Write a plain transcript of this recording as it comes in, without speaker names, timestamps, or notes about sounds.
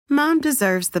Mom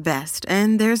deserves the best,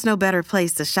 and there's no better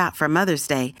place to shop for Mother's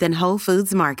Day than Whole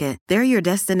Foods Market. They're your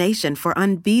destination for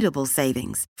unbeatable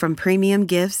savings, from premium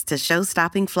gifts to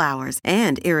show-stopping flowers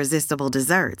and irresistible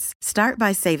desserts. Start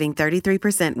by saving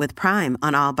 33% with Prime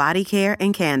on all body care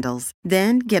and candles.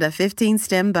 Then get a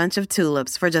 15-stem bunch of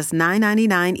tulips for just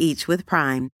 $9.99 each with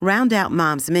Prime. Round out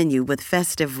Mom's menu with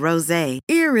festive rosé,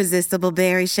 irresistible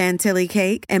berry chantilly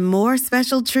cake, and more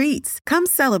special treats. Come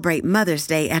celebrate Mother's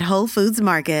Day at Whole Foods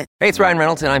Market. Hey, it's Ryan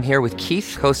Reynolds, and I'm here with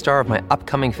Keith, co-star of my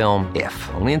upcoming film, If,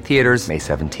 only in theaters May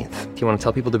 17th. Do you want to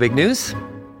tell people the big news?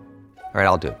 All right,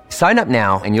 I'll do it. Sign up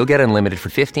now and you'll get unlimited for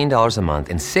 $15 a month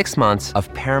and 6 months of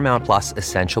Paramount Plus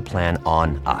Essential Plan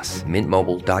on us.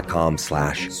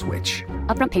 MintMobile.com/switch.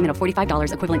 Upfront payment of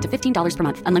 $45 equivalent to $15 per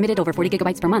month. Unlimited over 40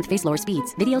 gigabytes per month. Face lower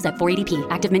speeds. Videos at 480p.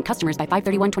 Active Mint customers by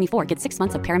 531.24 get 6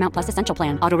 months of Paramount Plus Essential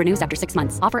Plan. Auto renews after 6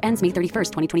 months. Offer ends May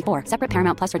 31st, 2024. Separate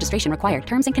Paramount Plus registration required.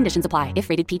 Terms and conditions apply if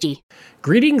rated PG.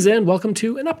 Greetings and welcome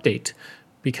to an update.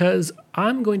 Because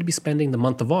I'm going to be spending the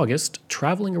month of August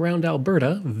traveling around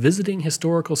Alberta, visiting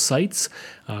historical sites,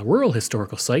 rural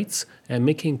historical sites, and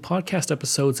making podcast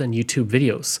episodes and YouTube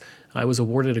videos. I was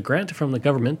awarded a grant from the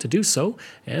government to do so,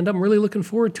 and I'm really looking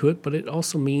forward to it, but it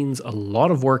also means a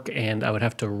lot of work, and I would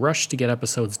have to rush to get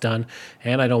episodes done,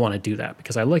 and I don't want to do that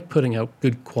because I like putting out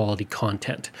good quality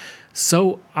content.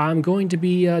 So I'm going to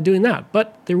be doing that,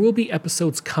 but there will be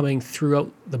episodes coming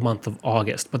throughout the month of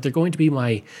August, but they're going to be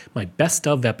my best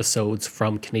of episodes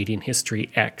from Canadian History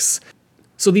X.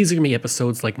 So these are going to be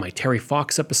episodes like my Terry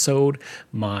Fox episode,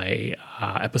 my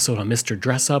episode on Mr.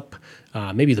 Dressup,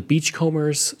 maybe the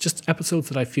Beachcombers, just episodes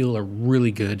that I feel are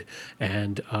really good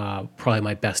and probably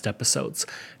my best episodes.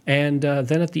 And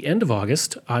then at the end of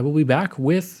August, I will be back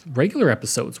with regular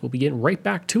episodes. We'll be getting right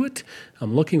back to it.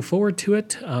 I'm looking forward to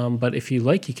it. But if you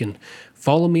like, you can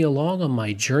follow me along on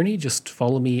my journey. Just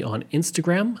follow me on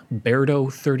Instagram,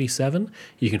 Bairdo37.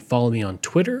 You can follow me on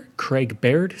Twitter, Craig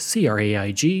Baird,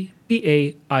 CraigBaird.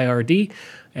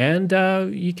 And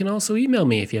you can also email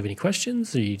me if you have any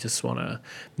questions or you just want to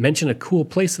mention a cool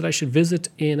place that I should visit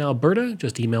in Alberta.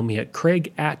 Just email me at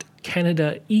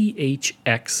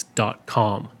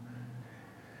craig@canadaehx.com.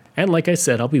 And like I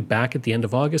said, I'll be back at the end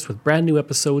of August with brand new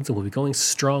episodes, and we'll be going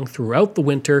strong throughout the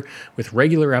winter with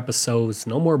regular episodes,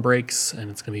 no more breaks,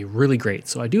 and it's going to be really great.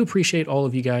 So I do appreciate all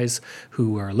of you guys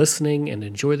who are listening and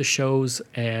enjoy the shows,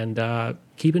 and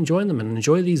keep enjoying them and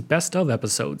enjoy these best of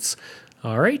episodes.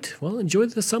 All right, well, enjoy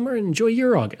the summer and enjoy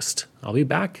your August. I'll be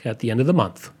back at the end of the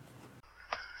month.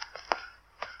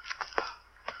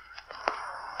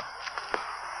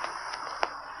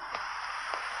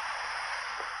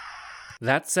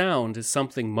 That sound is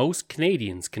something most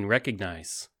Canadians can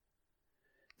recognize.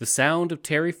 The sound of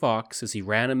Terry Fox as he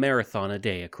ran a marathon a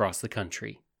day across the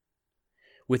country.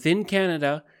 Within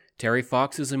Canada, Terry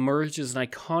Fox has emerged as an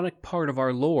iconic part of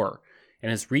our lore and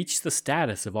has reached the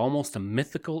status of almost a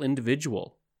mythical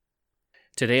individual.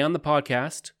 Today on the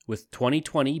podcast, with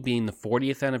 2020 being the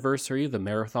 40th anniversary of the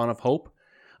Marathon of Hope,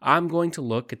 I'm going to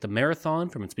look at the marathon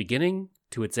from its beginning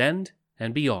to its end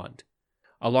and beyond.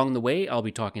 Along the way, I'll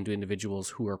be talking to individuals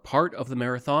who are part of the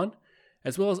marathon,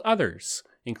 as well as others,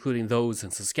 including those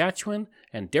in Saskatchewan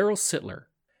and Daryl Sittler.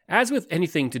 As with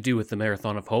anything to do with the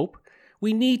Marathon of Hope,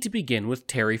 we need to begin with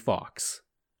Terry Fox.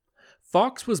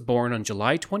 Fox was born on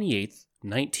July 28,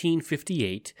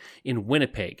 1958, in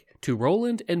Winnipeg to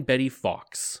Roland and Betty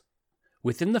Fox.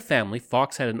 Within the family,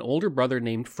 Fox had an older brother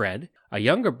named Fred, a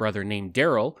younger brother named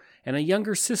Daryl, and a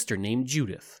younger sister named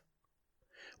Judith.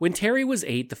 When Terry was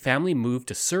 8, the family moved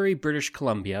to Surrey, British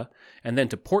Columbia, and then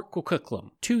to Port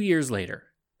Coquitlam 2 years later.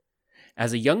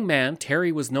 As a young man,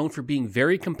 Terry was known for being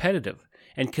very competitive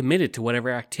and committed to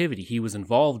whatever activity he was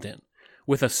involved in,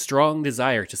 with a strong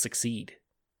desire to succeed.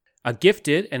 A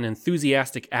gifted and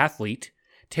enthusiastic athlete,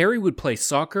 Terry would play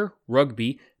soccer,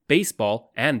 rugby,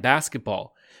 baseball, and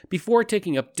basketball before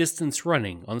taking up distance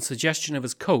running on the suggestion of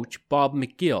his coach, Bob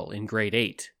McGill, in grade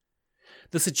 8.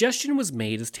 The suggestion was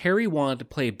made as Terry wanted to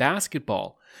play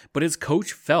basketball, but his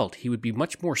coach felt he would be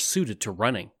much more suited to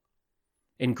running.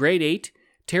 In grade 8,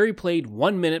 Terry played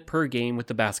 1 minute per game with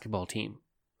the basketball team.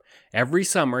 Every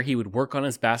summer he would work on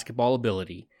his basketball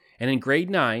ability, and in grade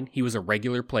 9 he was a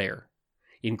regular player.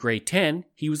 In grade 10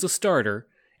 he was a starter,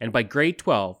 and by grade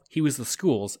 12 he was the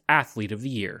school's Athlete of the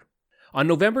Year. On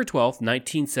November 12,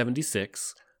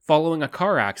 1976, following a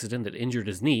car accident that injured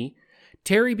his knee,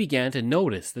 Terry began to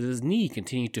notice that his knee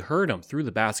continued to hurt him through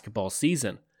the basketball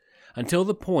season, until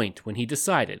the point when he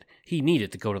decided he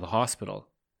needed to go to the hospital.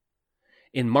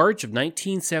 In March of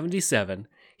 1977,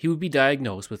 he would be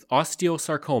diagnosed with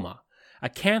osteosarcoma, a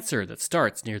cancer that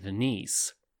starts near the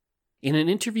knees. In an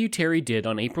interview Terry did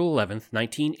on April 11,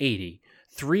 1980,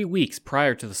 3 weeks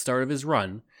prior to the start of his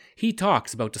run, he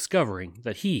talks about discovering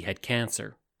that he had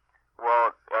cancer. Well,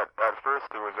 at first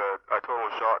it was a total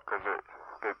shock because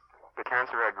the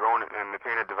cancer had grown and the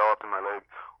pain had developed in my leg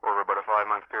over about a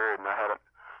 5-month period, and I had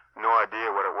no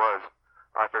idea what it was.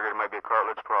 I figured it might be a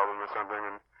cartilage problem or something,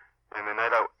 and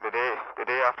the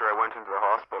day after I went into the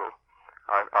hospital,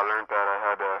 I learned that I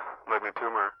had a malignant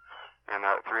tumor, and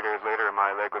that 3 days later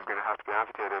my leg was going to have to be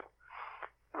amputated.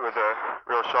 It was a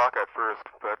real shock at first,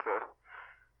 but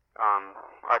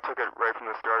I took it right from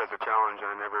the start as a challenge,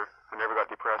 and I never got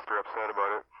depressed or upset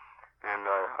about it, and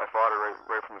I fought it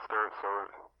right from the start. So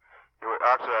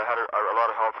actually I had a lot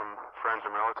of help from friends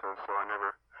and relatives, so I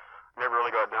never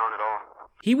really got down at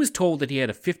all. He was told that he had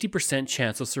a 50%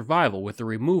 chance of survival with the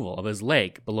removal of his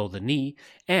leg below the knee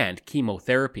and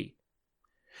chemotherapy.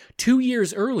 2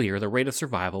 years earlier, the rate of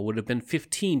survival would have been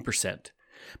 15%,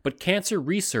 but cancer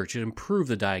research had improved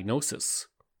the diagnosis.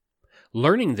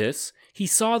 Learning this, he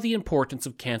saw the importance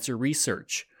of cancer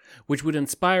research, which would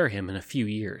inspire him in a few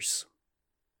years.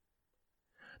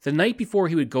 The night before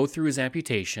he would go through his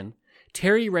amputation,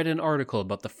 Terry read an article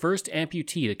about the first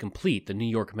amputee to complete the New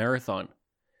York Marathon.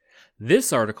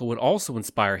 This article would also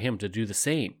inspire him to do the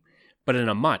same, but in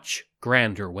a much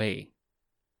grander way.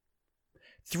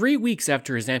 3 weeks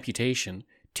after his amputation,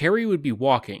 Terry would be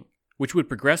walking, which would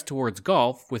progress towards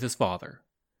golf with his father.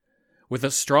 With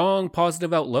a strong,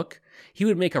 positive outlook, he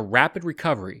would make a rapid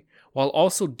recovery while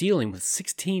also dealing with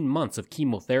 16 months of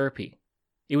chemotherapy.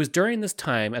 It was during this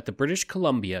time at the British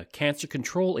Columbia Cancer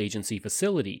Control Agency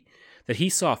facility that he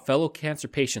saw fellow cancer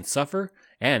patients suffer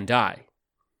and die.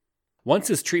 Once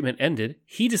his treatment ended,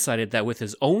 he decided that with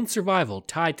his own survival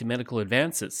tied to medical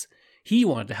advances, he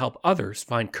wanted to help others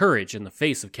find courage in the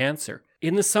face of cancer.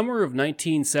 In the summer of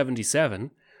 1977,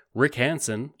 Rick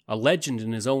Hansen, a legend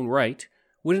in his own right,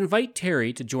 would invite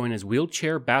Terry to join his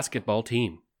wheelchair basketball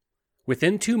team.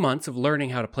 Within 2 months of learning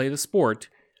how to play the sport,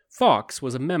 Fox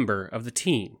was a member of the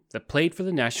team that played for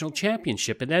the national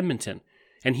championship in Edmonton,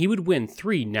 and he would win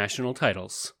 3 national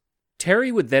titles.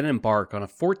 Terry would then embark on a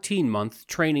 14-month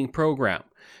training program,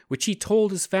 which he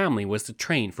told his family was to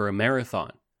train for a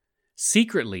marathon.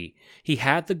 Secretly, he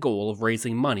had the goal of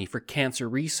raising money for cancer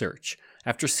research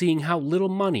after seeing how little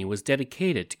money was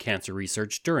dedicated to cancer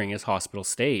research during his hospital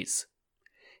stays.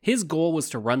 His goal was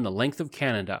to run the length of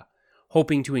Canada,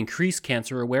 hoping to increase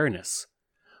cancer awareness.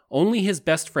 Only his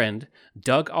best friend,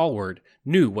 Doug Alward,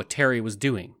 knew what Terry was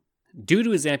doing. Due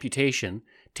to his amputation,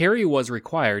 Terry was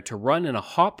required to run in a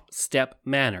hop-step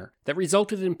manner that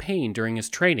resulted in pain during his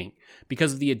training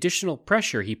because of the additional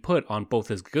pressure he put on both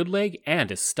his good leg and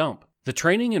his stump. The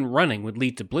training and running would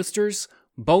lead to blisters,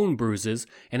 bone bruises,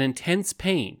 and intense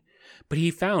pain, but he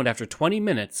found after 20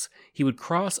 minutes he would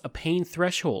cross a pain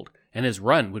threshold and his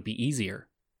run would be easier.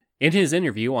 In his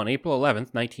interview on April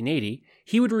 11, 1980,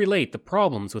 he would relate the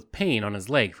problems with pain on his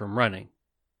leg from running.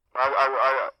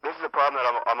 This is a problem that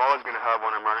I'm always going to have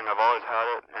when I'm running. I've always had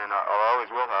it, and I always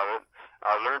will have it.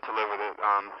 I've learned to live with it.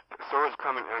 Sores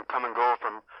come and go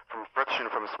from friction,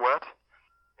 from sweat,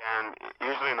 and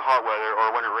usually in the hot weather or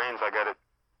when it rains, I get it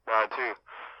bad too.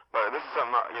 But this is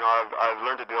something I've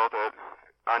learned to deal with it.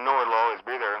 I know it'll always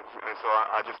be there, and so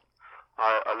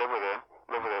I live with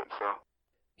it. So.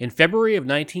 In February of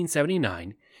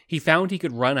 1979, he found he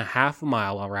could run a half a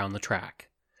mile around the track.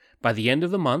 By the end of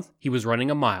the month, he was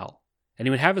running a mile, and he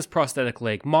would have his prosthetic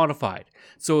leg modified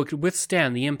so it could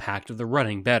withstand the impact of the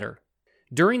running better.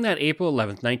 During that April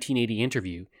 11, 1980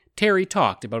 interview, Terry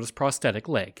talked about his prosthetic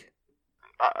leg.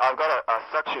 I've got a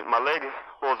suction. My leg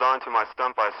holds on to my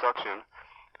stump by suction.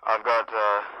 I've got.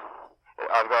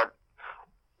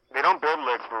 They don't build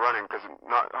legs for running because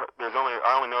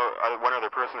I only know one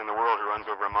other person in the world who runs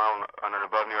over a mile on an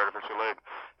above knee artificial leg.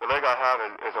 The leg I have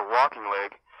is a walking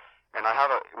leg, and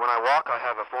when I walk I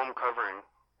have a foam covering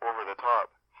over the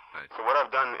top. Right. So what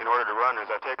I've done in order to run is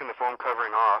I've taken the foam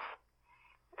covering off,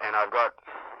 and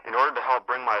in order to help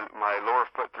bring my lower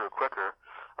foot through quicker,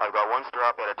 I've got one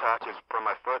strap that attaches from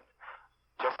my foot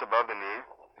just above the knee,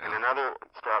 and another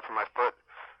strap from my foot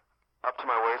up to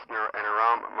my waist and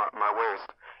around my waist,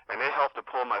 and they help to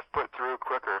pull my foot through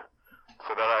quicker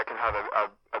so that I can have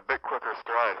a bit quicker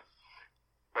stride.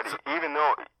 But even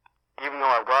though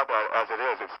I've got that as it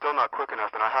is, it's still not quick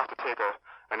enough, and I have to take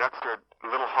an extra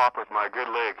little hop with my good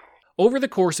leg. Over the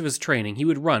course of his training, he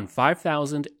would run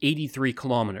 5,083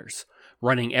 kilometers,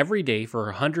 running every day for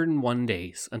 101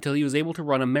 days until he was able to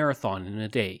run a marathon in a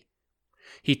day.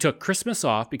 He took Christmas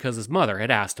off because his mother had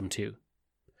asked him to.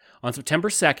 On September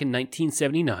 2nd,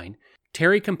 1979,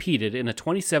 Terry competed in a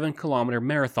 27-kilometer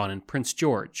marathon in Prince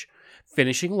George,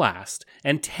 finishing last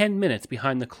and 10 minutes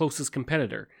behind the closest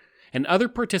competitor, and other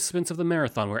participants of the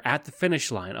marathon were at the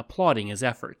finish line applauding his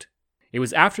effort. It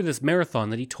was after this marathon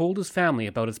that he told his family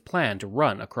about his plan to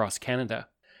run across Canada.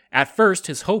 At first,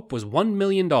 his hope was $1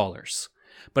 million,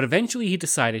 but eventually he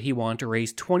decided he wanted to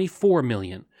raise $24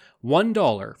 million,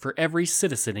 $1 for every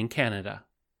citizen in Canada.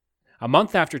 A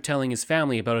month after telling his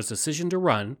family about his decision to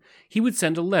run, he would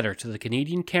send a letter to the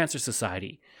Canadian Cancer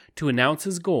Society to announce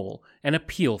his goal and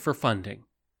appeal for funding.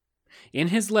 In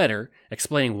his letter,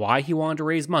 explaining why he wanted to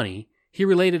raise money, he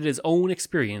related his own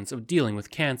experience of dealing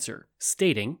with cancer,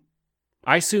 stating,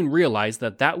 "I soon realized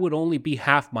that would only be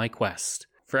half my quest,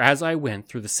 for as I went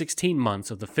through the 16 months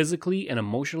of the physically and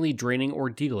emotionally draining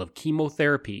ordeal of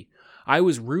chemotherapy, I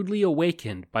was rudely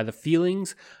awakened by the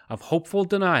feelings of hopeful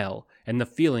denial and the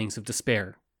feelings of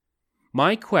despair.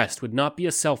 My quest would not be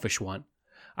a selfish one.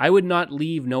 I would not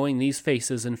leave knowing these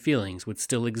faces and feelings would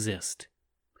still exist,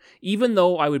 even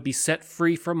though I would be set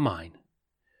free from mine.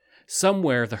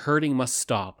 Somewhere the hurting must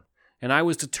stop, and I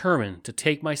was determined to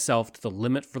take myself to the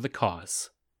limit for the cause."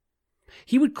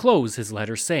 He would close his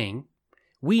letter saying,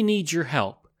 "We need your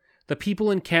help. The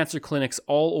people in cancer clinics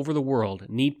all over the world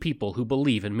need people who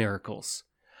believe in miracles.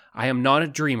 I am not a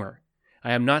dreamer.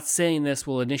 I am not saying this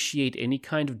will initiate any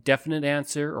kind of definite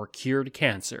answer or cure to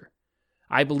cancer.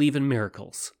 I believe in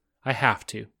miracles. I have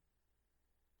to."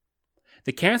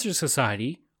 The Cancer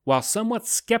Society, while somewhat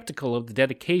skeptical of the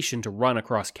dedication to run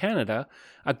across Canada,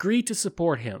 agreed to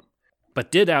support him,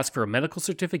 but did ask for a medical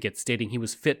certificate stating he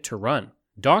was fit to run.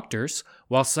 Doctors,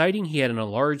 while citing he had an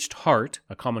enlarged heart,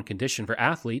 a common condition for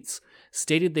athletes,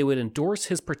 stated they would endorse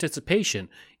his participation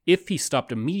if he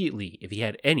stopped immediately if he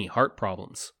had any heart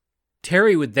problems.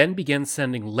 Terry would then begin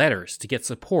sending letters to get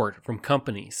support from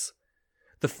companies.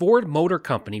 The Ford Motor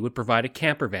Company would provide a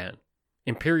camper van,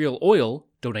 Imperial Oil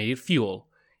donated fuel,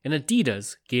 and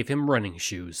Adidas gave him running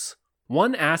shoes.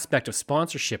 One aspect of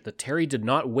sponsorship that Terry did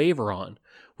not waver on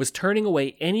was turning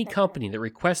away any company that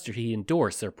requested he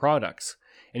endorse their products,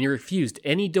 and he refused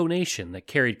any donation that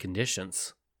carried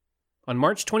conditions. On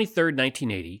March 23,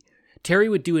 1980, Terry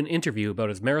would do an interview about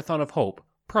his Marathon of Hope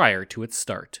prior to its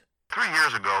start. 3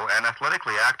 years ago, an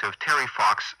athletically active Terry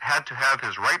Fox had to have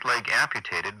his right leg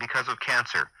amputated because of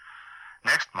cancer.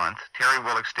 Next month, Terry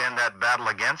will extend that battle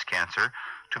against cancer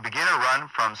to begin a run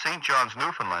from St. John's,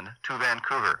 Newfoundland to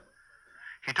Vancouver.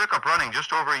 He took up running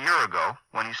just over a year ago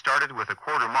when he started with a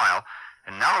quarter mile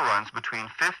and now runs between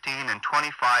 15 and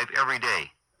 25 every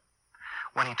day.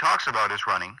 When he talks about his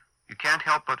running, you can't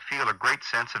help but feel a great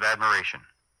sense of admiration.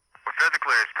 Well,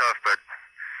 physically it's tough, but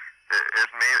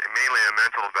it's mainly a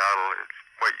mental battle. It's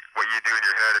what you do in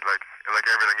your head. It's like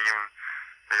everything, even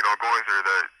going through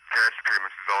the cancer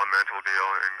treatments is all a mental deal,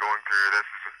 and going through this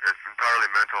it's entirely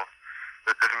mental.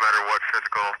 It doesn't matter what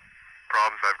physical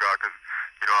problems I've got, because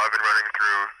I've been running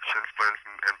through shin splints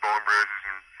and bone bruises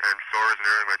and sores and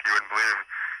everything like you wouldn't believe,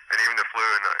 and even the flu.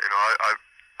 And I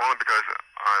only because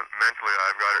mentally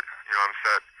I've got it. I'm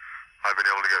set. I've been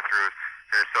able to get through it.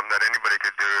 And it's something that anybody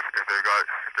could do if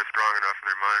they're strong enough in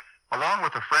their mind. Along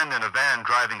with a friend in a van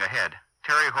driving ahead,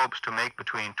 Terry hopes to make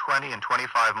between 20 and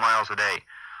 25 miles a day.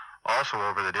 Also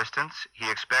over the distance, he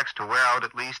expects to wear out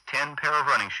at least 10 pair of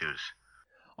running shoes.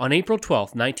 On April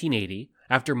 12, 1980,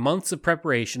 after months of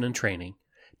preparation and training,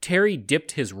 Terry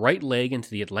dipped his right leg into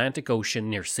the Atlantic Ocean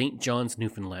near St. John's,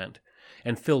 Newfoundland,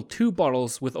 and filled 2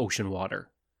 bottles with ocean water.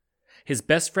 His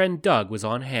best friend Doug was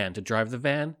on hand to drive the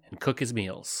van and cook his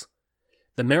meals.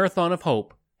 The Marathon of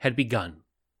Hope had begun.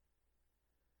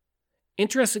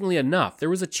 Interestingly enough, there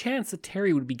was a chance that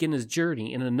Terry would begin his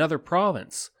journey in another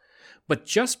province, but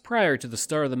just prior to the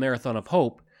start of the Marathon of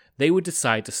Hope, they would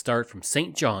decide to start from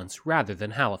St. John's rather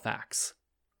than Halifax.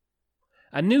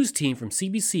 A news team from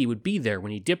CBC would be there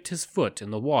when he dipped his foot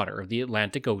in the water of the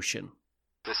Atlantic Ocean.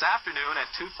 This afternoon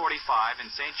at 2:45 in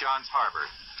St. John's Harbor,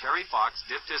 Terry Fox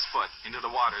dipped his foot into the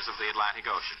waters of the Atlantic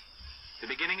Ocean. The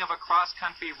beginning of a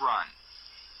cross-country run.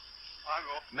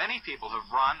 Many people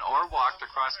have run or walked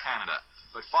across Canada,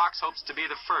 but Fox hopes to be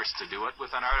the first to do it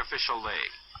with an artificial leg.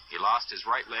 He lost his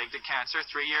right leg to cancer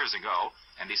 3 years ago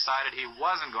and decided he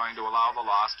wasn't going to allow the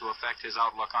loss to affect his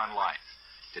outlook on life.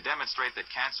 To demonstrate that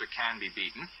cancer can be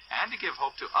beaten and to give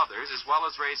hope to others as well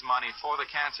as raise money for the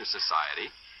Cancer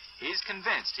Society, he's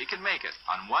convinced he can make it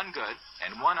on one good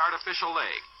and one artificial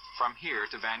leg from here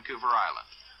to Vancouver Island.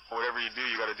 Whatever you do,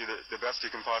 you got to do the best you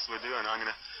can possibly do, and I'm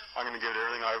gonna give it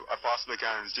everything I possibly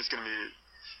can. It's just gonna be,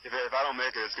 if I don't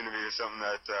make it, it's gonna be something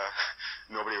that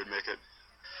nobody would make it.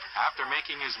 After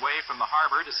making his way from the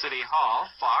harbor to City Hall,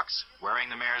 Fox, wearing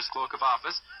the mayor's cloak of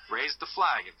office, raised the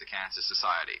flag of the Cancer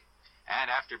Society. and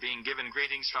after being given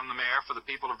greetings from the mayor for the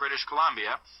people of British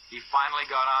Columbia, he finally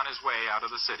got on his way out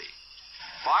of the city.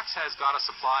 Fox has got a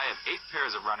supply of 8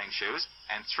 pairs of running shoes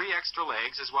and 3 extra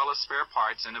legs as well as spare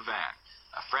parts in a van.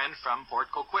 A friend from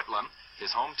Port Coquitlam,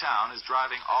 his hometown, is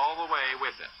driving all the way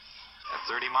with him. At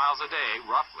 30 miles a day,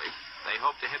 roughly, they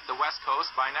hope to hit the West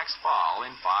Coast by next fall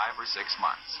in 5 or 6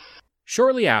 months.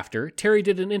 Shortly after, Terry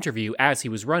did an interview as he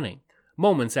was running,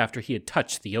 moments after he had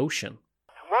touched the ocean.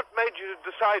 What made you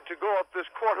decide to go up this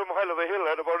quarter mile of a hill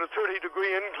at about a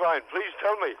 30-degree incline? Please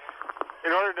tell me.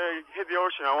 In order to hit the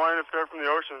ocean, I wanted to start from the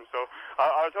ocean, so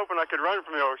I was hoping I could run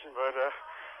from the ocean, but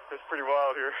it's pretty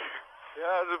wild here.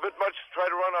 Yeah, it's a bit much to try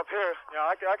to run up here. Yeah,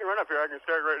 I can run up here. I can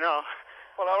start right now.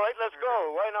 Well, all right, let's go.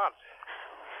 Why not?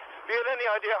 Do you have any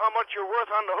idea how much you're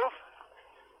worth on the hoof?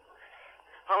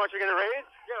 How much you're going to raise?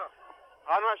 Yeah.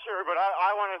 I'm not sure, but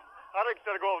I'd like to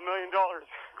set a goal of $1 million.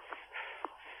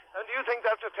 And do you think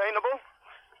that's attainable?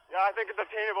 Yeah, I think it's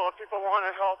attainable if people want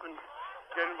to help and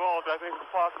get involved. I think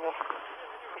it's possible.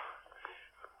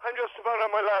 I'm just about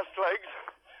on my last legs.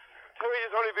 Terry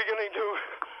is only beginning to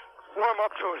warm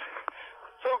up to it.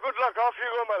 So good luck. Off you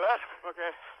go, my lad.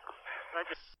 Okay. Thank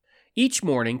you. Each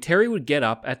morning, Terry would get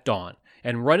up at dawn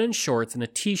and run in shorts and a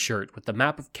t-shirt with the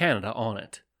map of Canada on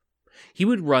it. He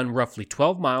would run roughly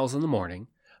 12 miles in the morning,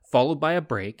 followed by a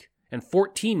break, and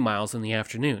 14 miles in the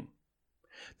afternoon.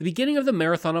 The beginning of the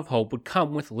Marathon of Hope would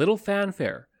come with little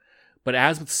fanfare, but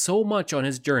as with so much on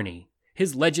his journey,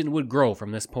 his legend would grow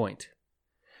from this point.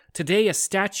 Today, a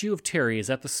statue of Terry is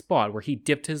at the spot where he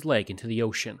dipped his leg into the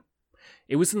ocean.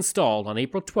 It was installed on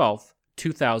April 12,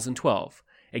 2012,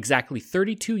 exactly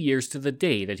 32 years to the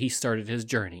day that he started his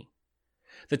journey.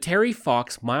 The Terry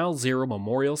Fox Mile Zero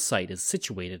Memorial Site is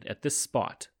situated at this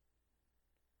spot.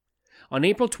 On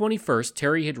April 21st,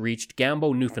 Terry had reached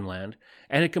Gambo, Newfoundland,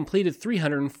 and had completed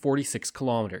 346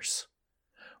 kilometers.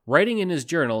 Writing in his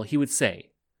journal, he would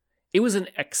say, "It was an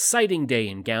exciting day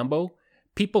in Gambo.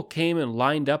 People came and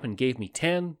lined up and gave me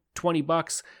 $10,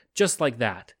 $20, just like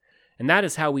that. And that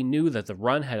is how we knew that the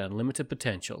run had unlimited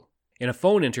potential." In a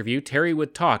phone interview, Terry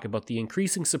would talk about the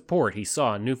increasing support he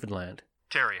saw in Newfoundland.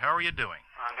 Terry, how are you doing?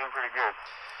 I'm doing pretty good.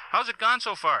 How's it gone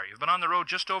so far? You've been on the road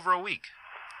just over a week.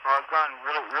 Well, it's gone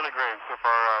really great so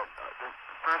far. The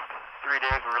first 3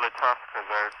 days were really tough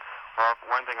because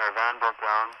one thing, our van broke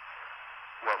down.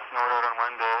 We got snowed out on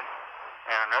one day,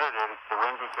 and another day the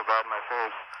winds were so bad in my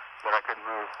face that I couldn't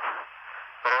move.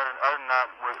 But other than that,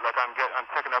 I'm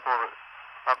picking up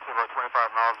to about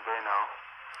 25 miles a day now.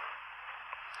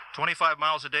 25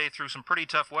 miles a day through some pretty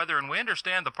tough weather, and we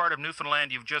understand the part of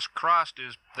Newfoundland you've just crossed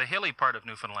is the hilly part of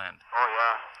Newfoundland. Oh,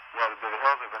 yeah. Yeah, the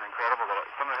hills have been incredible.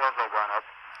 Some of the hills I've gone up,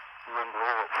 you wouldn't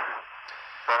believe it.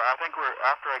 So I think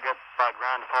after I get by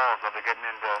Grand Falls, I'll be getting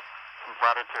into some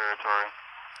flatter territory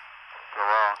for a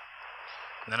while.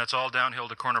 And then it's all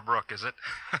downhill to Corner Brook, is it?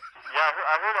 Yeah,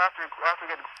 I heard after we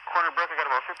get to Corner Brook, I got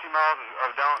about 50 miles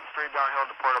of straight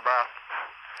downhill to Port aux Basques.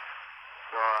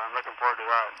 So I'm looking forward to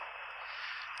that.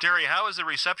 Terry, how has the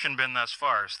reception been thus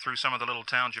far through some of the little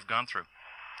towns you've gone through?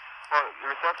 Well,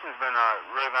 the reception's been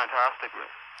really fantastic.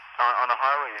 On the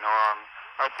highway,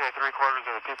 I'd say 3/4 of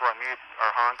the people I meet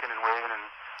are honking and waving and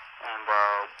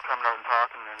coming out and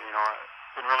talking, and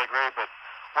it's been really great. But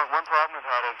one problem I've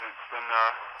had is it's been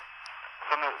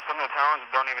some of the towns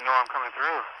don't even know I'm coming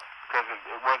through because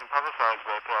it wasn't publicized.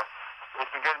 But it's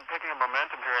been picking up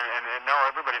momentum here, and now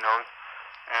everybody knows.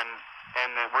 And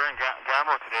we're in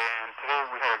Gambo today, and today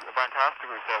we had a fantastic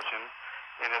reception.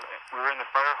 We were in the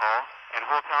fire hall, and the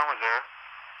whole town was there.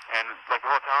 And the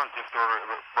whole town is just over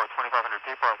about 2,500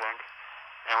 people, I think.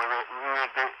 And we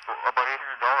raised about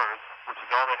 $800, which is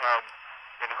all they had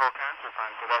in the whole cancer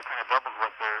fund. So that kind of doubled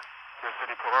what their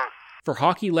city put out. For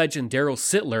hockey legend Daryl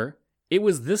Sittler, it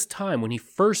was this time when he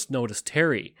first noticed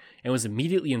Terry and was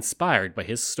immediately inspired by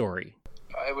his story.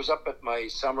 I was up at my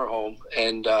summer home,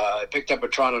 and I picked up a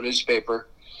Toronto newspaper,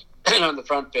 and on the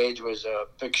front page was a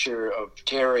picture of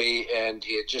Terry, and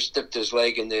he had just dipped his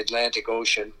leg in the Atlantic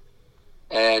Ocean,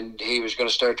 and he was going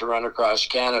to start to run across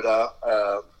Canada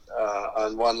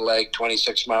on one leg,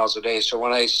 26 miles a day. So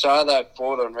when I saw that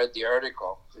photo and read the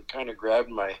article, it kind of grabbed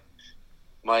my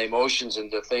emotions,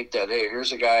 and to think that, hey,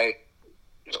 here's a guy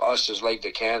who's lost his leg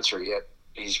to cancer, yet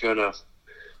he's going to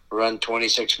run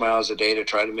 26 miles a day to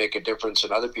try to make a difference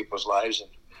in other people's lives and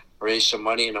raise some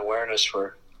money and awareness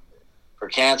for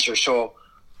cancer. So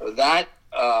that,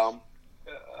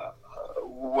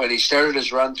 when he started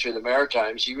his run through the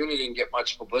Maritimes, he really didn't get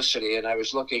much publicity, and I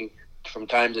was looking from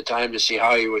time to time to see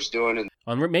how he was doing.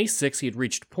 On May 6, he had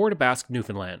reached Port aux Basques,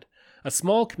 Newfoundland, a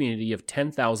small community of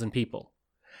 10,000 people.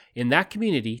 In that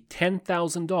community,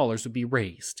 $10,000 would be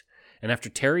raised, and after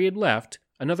Terry had left,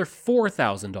 another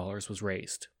 $4,000 was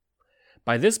raised.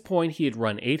 By this point, he had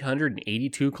run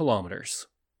 882 kilometers.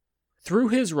 Through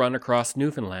his run across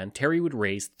Newfoundland, Terry would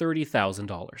raise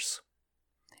 $30,000.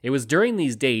 It was during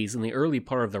these days in the early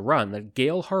part of the run that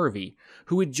Gail Harvey,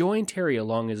 who had joined Terry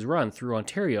along his run through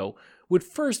Ontario, would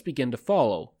first begin to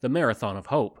follow the Marathon of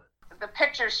Hope. The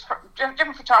pictures,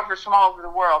 different photographers from all over the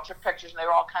world took pictures, and they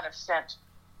were all kind of sent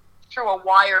through a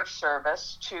wire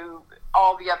service to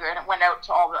all the other, and it went out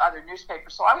to all the other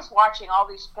newspapers. So I was watching all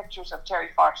these pictures of Terry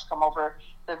Fox come over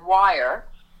the wire,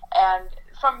 and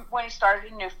from when he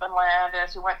started in Newfoundland,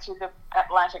 as he went through the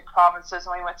Atlantic provinces,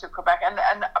 and we went through Quebec,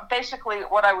 and basically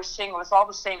what I was seeing was all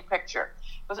the same picture.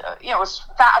 It was,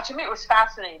 to me, it was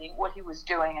fascinating what he was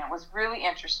doing, and it was really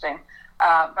interesting.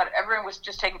 But everyone was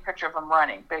just taking a picture of him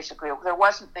running, basically. There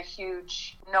wasn't the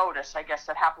huge notice, I guess,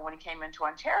 that happened when he came into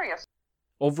Ontario.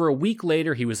 Over a week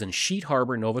later, he was in Sheet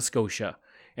Harbor, Nova Scotia,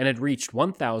 and had reached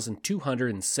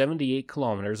 1,278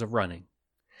 kilometers of running.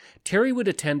 Terry would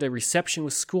attend a reception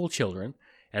with school children,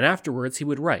 and afterwards he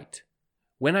would write,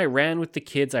 "When I ran with the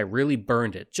kids, I really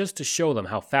burned it, just to show them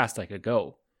how fast I could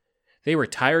go. They were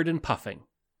tired and puffing."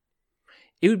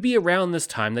 It would be around this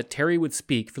time that Terry would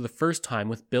speak for the first time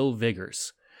with Bill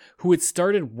Viggers, who had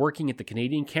started working at the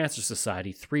Canadian Cancer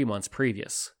Society 3 months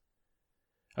previous.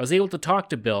 I was able to talk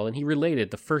to Bill, and he related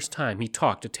the first time he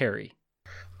talked to Terry.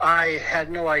 I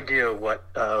had no idea what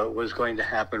was going to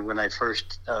happen when I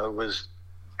first was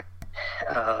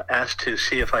asked to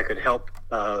see if I could help.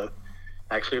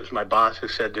 Actually, it was my boss who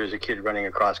said, "There's a kid running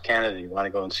across Canada. You want to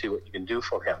go and see what you can do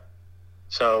for him?"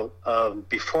 So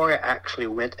before I actually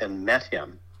went and met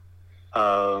him,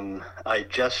 I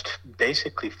just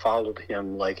basically followed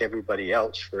him like everybody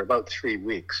else for about 3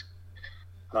 weeks.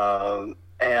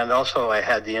 And also I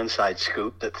had the inside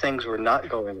scoop that things were not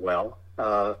going well,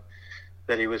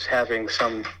 that he was having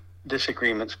some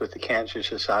disagreements with the Cancer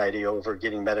Society over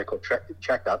getting medical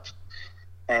checkups.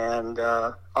 And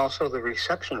also the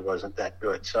reception wasn't that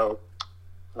good. So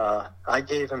I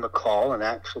gave him a call, and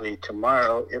actually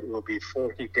tomorrow it will be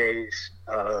 40 days,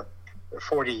 or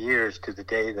 40 years to the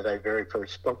day that I very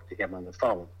first spoke to him on the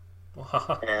phone.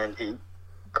 Wow. And he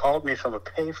called me from a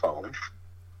payphone,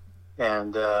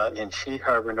 and in Sheet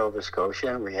Harbor, Nova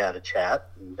Scotia, and we had a chat.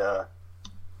 And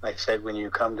I said, "When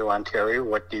you come to Ontario,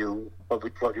 what do you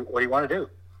want to do?"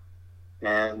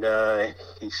 And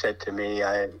he said to me,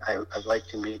 I'd like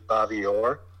to meet Bobby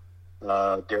Orr,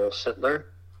 Daryl Sittler.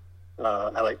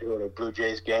 I'd like to go to a Blue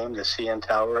Jays game, the CN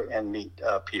Tower, and meet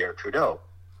Pierre Trudeau.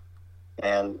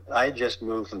 And I just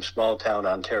moved from small town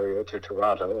Ontario to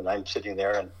Toronto, and I'm sitting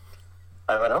there, and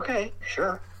I went, "Okay,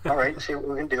 sure. All right, see what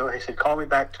we can do." He said, "Call me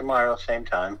back tomorrow, same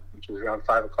time," which was around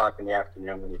 5 o'clock in the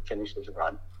afternoon when he finished his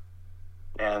run.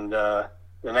 And the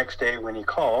next day when he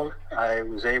called, I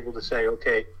was able to say,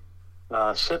 "Okay,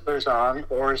 Sittler's on,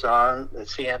 Orr's on, the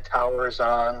CN Tower is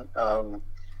on,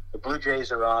 the Blue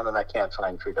Jays are on, and I can't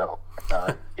find Trudeau."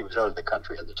 He was out of the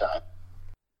country at the time.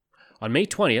 On May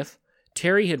 20th,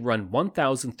 Terry had run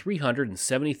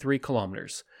 1,373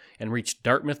 kilometers and reached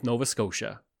Dartmouth, Nova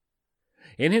Scotia.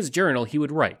 In his journal, he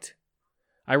would write,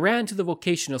 "I ran to the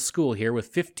vocational school here with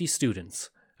 50 students.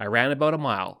 I ran about a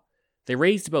mile. They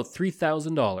raised about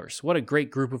 $3,000. What a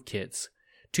great group of kids.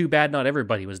 Too bad not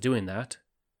everybody was doing that."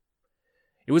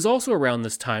 It was also around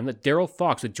this time that Daryl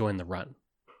Fox would join the run.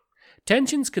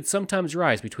 Tensions could sometimes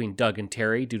rise between Doug and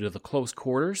Terry due to the close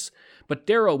quarters, but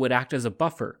Daryl would act as a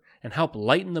buffer and help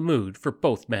lighten the mood for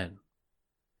both men.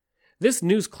 This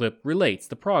news clip relates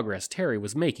the progress Terry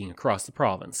was making across the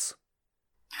province.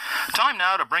 Time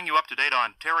now to bring you up to date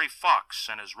on Terry Fox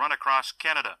and his run across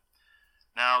Canada.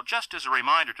 Now, just as a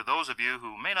reminder to those of you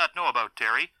who may not know about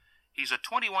Terry, he's a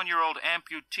 21-year-old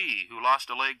amputee who lost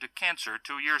a leg to cancer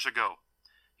 2 years ago.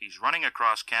 He's running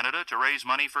across Canada to raise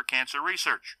money for cancer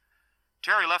research.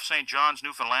 Terry left St. John's,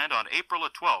 Newfoundland on April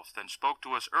 12th and spoke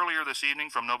to us earlier this evening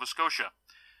from Nova Scotia.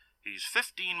 He's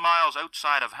 15 miles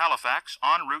outside of Halifax,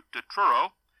 en route to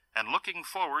Truro, and looking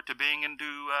forward to being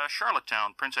into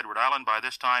Charlottetown, Prince Edward Island, by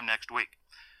this time next week.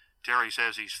 Terry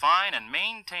says he's fine and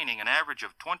maintaining an average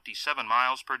of 27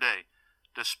 miles per day,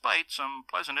 despite some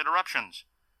pleasant interruptions,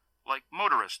 like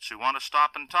motorists who want to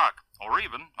stop and talk, or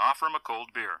even offer him a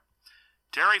cold beer.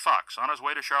 Terry Fox on his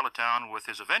way to Charlottetown, with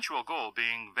his eventual goal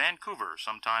being Vancouver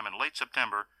sometime in late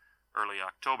September, early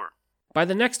October. By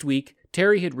the next week,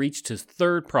 Terry had reached his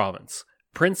third province,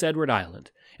 Prince Edward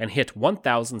Island, and hit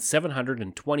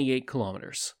 1,728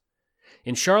 kilometers.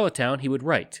 In Charlottetown, he would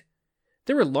write,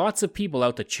 "There were lots of people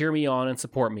out to cheer me on and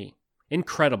support me.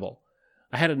 Incredible.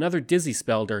 I had another dizzy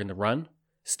spell during the run.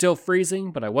 Still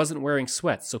freezing, but I wasn't wearing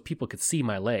sweats so people could see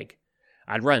my leg.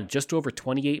 I'd run just over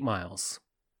 28 miles.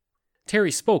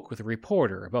 Terry spoke with a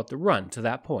reporter about the run to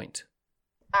that point.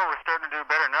 Oh, we're starting to do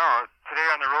better now. Today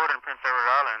on the road in Prince Edward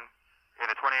Island, in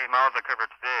the 28 miles I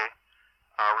covered today,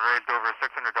 we raised over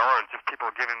 $600, just people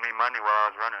giving me money while I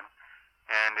was running.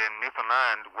 And in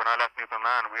Newfoundland, when I left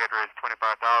Newfoundland, we had raised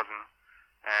 $25,000,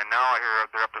 and now I hear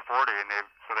they're up to 40, and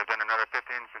they've done another 15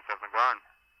 since I've been gone.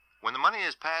 When the money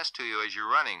is passed to you as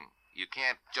you're running, you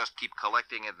can't just keep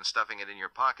collecting it and stuffing it in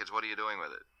your pockets. What are you doing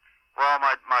with it? Well,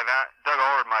 my van, Doug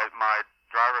Allred, my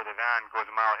driver of the van, goes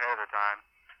a mile ahead of the time.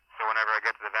 So whenever I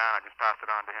get to the van, I just pass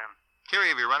it on to him. Terry,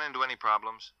 have you run into any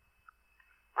problems?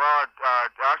 Well,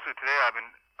 actually today I've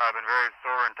been very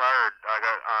sore and tired. I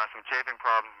got some chafing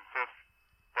problems and cysts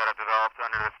that have developed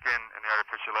under the skin in the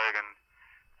artificial leg,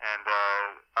 and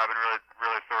I've been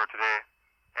really sore today.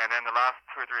 And then the last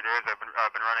 2 or 3 days I've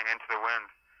been running into the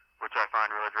wind, which I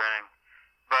find really draining.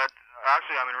 But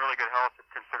actually I'm in really good health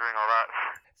considering all that.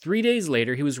 3 days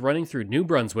later, he was running through New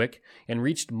Brunswick and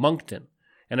reached Moncton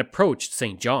and approached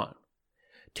St. John.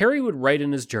 Terry would write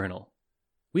in his journal,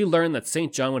 "We learned that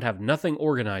St. John would have nothing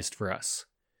organized for us.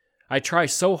 I try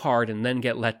so hard and then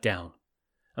get let down.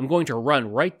 I'm going to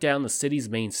run right down the city's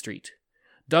main street.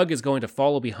 Doug is going to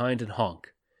follow behind and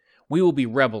honk. We will be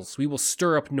rebels. We will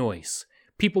stir up noise.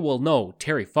 People will know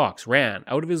Terry Fox ran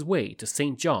out of his way to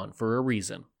St. John for a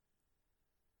reason."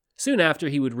 Soon after,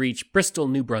 he would reach Bristol,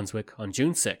 New Brunswick on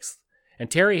June 6th,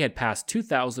 and Terry had passed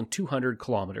 2,200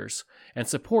 kilometers, and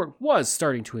support was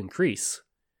starting to increase.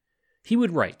 He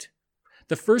would write,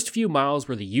 "The first few miles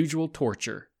were the usual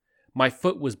torture. My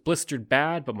foot was blistered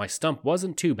bad, but my stump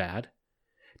wasn't too bad.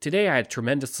 Today I had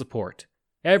tremendous support.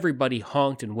 Everybody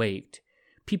honked and waved.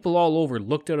 People all over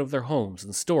looked out of their homes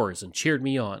and stores and cheered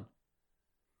me on."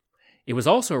 It was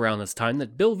also around this time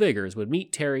that Bill Viggers would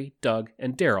meet Terry, Doug,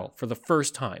 and Daryl for the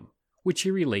first time, which he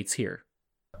relates here.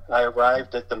 I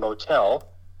arrived at the motel.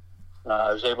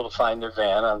 I was able to find their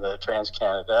van on the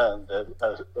Trans-Canada and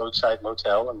the roadside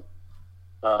motel, and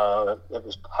it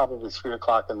was probably 3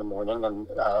 o'clock in the morning, and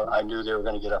I knew they were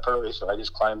going to get up early, so I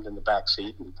just climbed in the back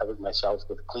seat and covered myself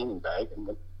with a cleaning bag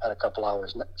and had a couple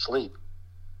hours sleep.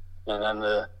 And then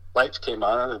the lights came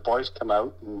on and the boys come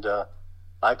out, and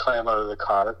I climb out of the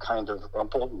car, kind of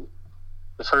rumpled, and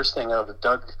the first thing out of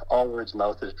Doug Allred's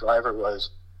mouth, his driver,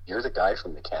 was, "You're the guy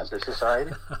from the Cancer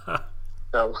Society?"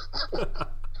 So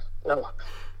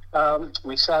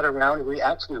we sat around, and we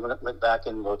actually went back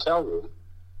in the motel room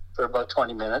for about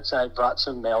 20 minutes. I brought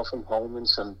some mail from home and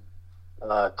some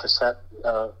cassette,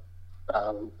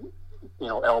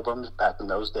 albums back in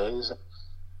those days.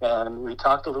 And we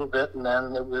talked a little bit, and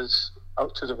then it was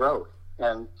out to the road.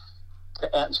 And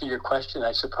to answer your question,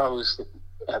 I suppose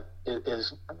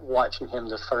is watching him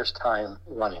the first time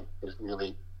running is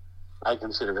really, I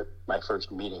consider it my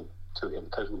first meeting to him,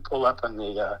 because we pull up in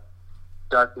the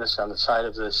darkness on the side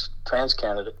of this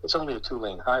Trans-Canada. It's only a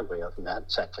 2-lane highway out in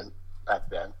that section back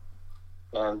then.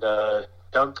 And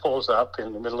Doug pulls up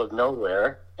in the middle of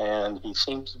nowhere, and he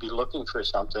seems to be looking for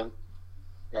something.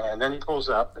 And then he pulls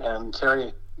up, and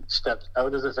Terry steps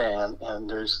out of the van, and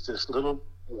there's this little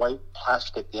white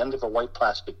plastic, the end of a white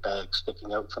plastic bag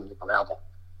sticking out from the gravel.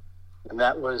 And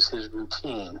that was his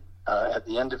routine. At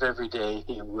the end of every day,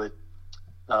 he would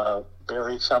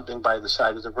bury something by the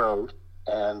side of the road,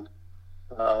 and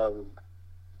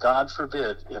God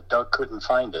forbid if Doug couldn't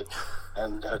find it,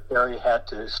 and Terry had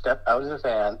to step out of the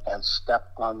van and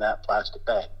step on that plastic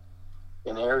bag.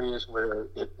 In areas where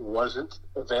it wasn't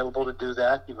available to do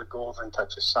that, he would go over and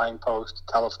touch a signpost,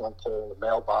 a telephone pole, a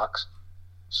mailbox,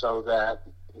 so that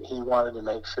he wanted to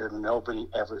make sure nobody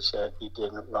ever said he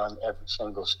didn't run every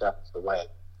single step of the way.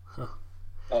 Huh.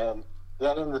 And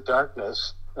then in the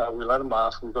darkness, we let him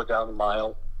off. We go down the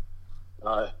mile.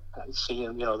 I see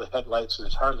him, the headlights.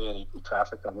 There's hardly any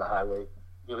traffic on the highway.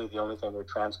 Really the only thing were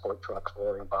transport trucks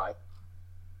rolling by.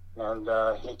 And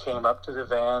he came up to the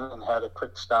van and had a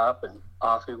quick stop, and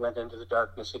off he went into the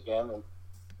darkness again. And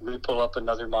we pull up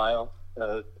another mile.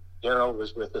 Daryl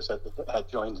was with us, had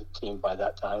joined the team by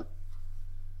that time.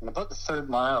 And about the 3rd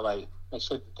mile, I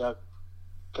said to Doug,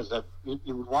 because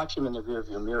you would watch him in the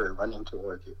rearview mirror running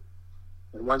toward you.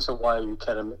 And once in a while, you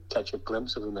catch a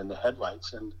glimpse of him in the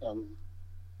headlights. And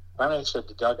finally I said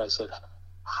to Doug, I said,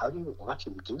 "How do you watch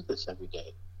him do this every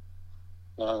day?"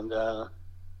 And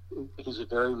he's a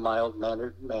very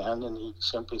mild-mannered man, and he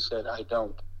simply said, "I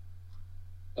don't."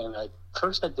 And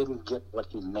first I didn't get what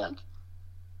he meant.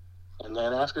 And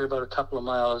then after about a couple of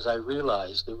miles, I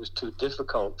realized it was too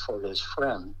difficult for his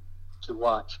friend to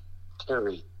watch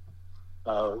Terry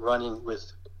running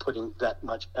with putting that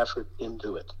much effort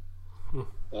into it.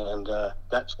 And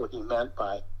that's what he meant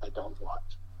by "I don't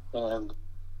watch." And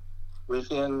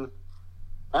within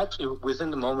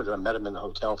the moment I met him in the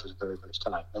hotel for the very first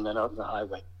time, and then out on the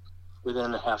highway,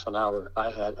 within a half an hour,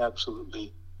 I had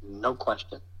absolutely no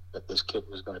question that this kid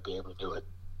was going to be able to do it,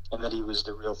 and that he was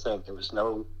the real thing. There was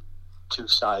no two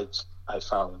sides I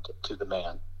found to the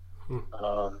man.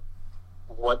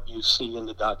 What you see in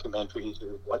the documentaries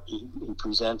or what he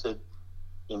presented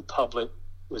in public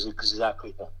was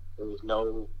exactly that. There was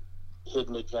no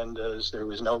hidden agendas. There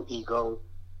was no ego.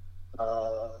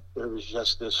 There was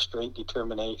just this straight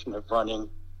determination of running,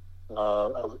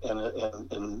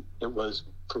 and it was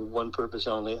for one purpose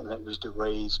only, and that was to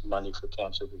raise money for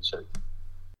cancer research.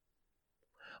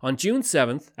 On June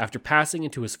 7th, after passing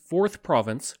into his fourth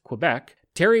province, Quebec,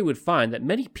 Terry would find that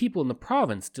many people in the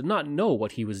province did not know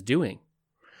what he was doing.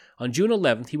 On June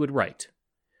 11th, he would write,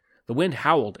 "The wind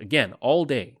howled again all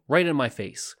day, right in my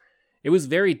face. It was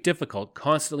very difficult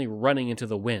constantly running into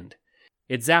the wind.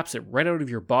 It zaps it right out of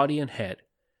your body and head.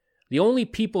 The only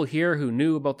people here who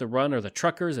knew about the run are the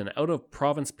truckers and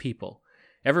out-of-province people.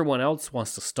 Everyone else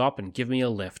wants to stop and give me a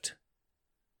lift."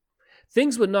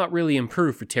 Things would not really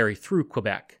improve for Terry through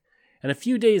Quebec, and a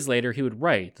few days later he would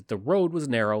write that the road was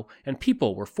narrow and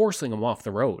people were forcing him off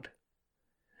the road.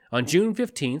 On June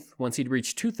 15th, once he'd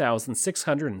reached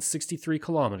 2,663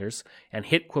 kilometers and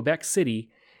hit Quebec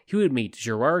City, he would meet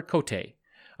Gerard Cote,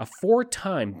 a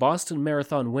 4-time Boston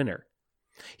Marathon winner.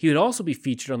 He would also be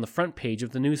featured on the front page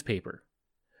of the newspaper.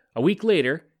 A week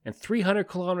later, and 300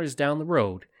 kilometers down the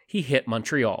road, he hit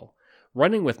Montreal,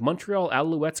 running with Montreal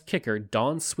Alouettes kicker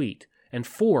Don Sweet and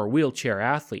 4 wheelchair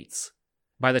athletes.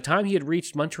 By the time he had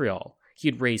reached Montreal, he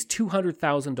had raised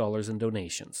 $200,000 in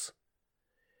donations.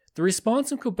 The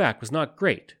response in Quebec was not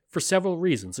great, for several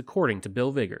reasons, according to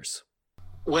Bill Viggers.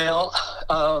 Well,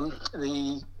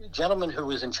 the gentleman who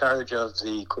was in charge of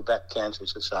the Quebec Cancer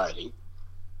Society,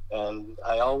 and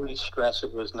I always stress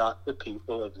it was not the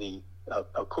people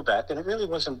of Quebec, and it really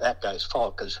wasn't that guy's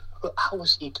fault, because how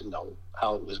was he to know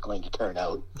how it was going to turn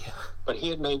out? Yeah. But he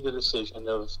had made the decision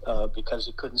of, because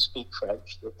he couldn't speak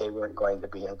French, that they weren't going to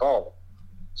be involved.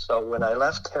 So when I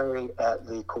left Terry at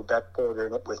the Quebec border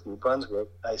with New Brunswick,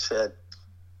 I said,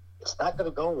 it's not going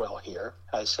to go well here.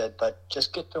 I said, but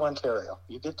just get to Ontario.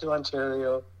 You get to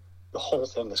Ontario, the whole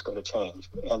thing is going to change.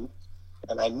 And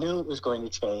I knew it was going to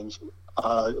change.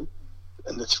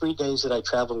 In the 3 days that I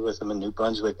traveled with him in New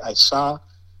Brunswick, I saw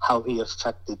how he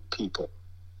affected people.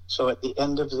 So at the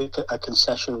end of a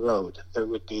concession road, there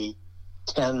would be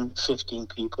 10, 15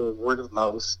 people, word of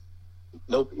mouth.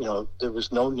 No, there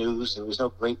was no news. There was no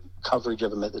great coverage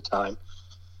of him at the time.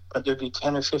 But there'd be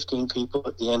 10 or 15 people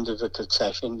at the end of a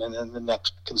concession, and then the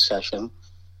next concession.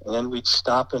 And then we'd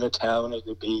stop in a town, and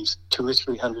there'd be 200 or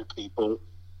 300 people.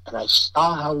 And I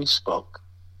saw how he spoke,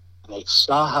 and I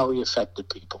saw how he affected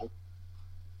people.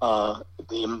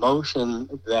 The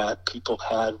emotion that people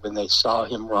had when they saw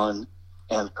him run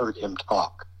and heard him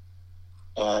talk.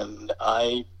 And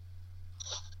I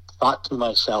thought to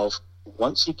myself,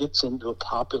 once he gets into a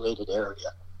populated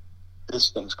area, this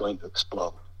thing's going to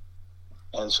explode.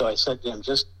 And so I said to him,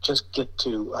 just get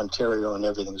to Ontario and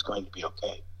everything's going to be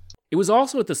okay. It was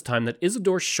also at this time that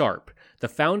Isidore Sharp, the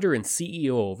founder and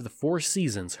CEO of the Four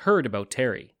Seasons, heard about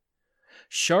Terry.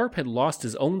 Sharp had lost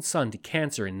his own son to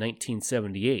cancer in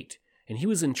 1978, and he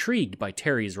was intrigued by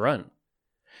Terry's run.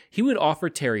 He would offer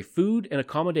Terry food and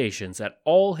accommodations at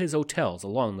all his hotels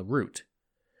along the route.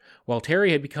 While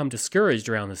Terry had become discouraged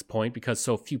around this point because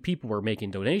so few people were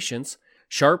making donations,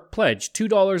 Sharp pledged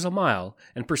 $2 a mile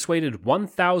and persuaded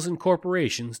 1,000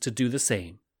 corporations to do the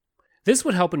same. This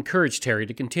would help encourage Terry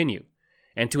to continue,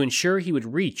 and to ensure he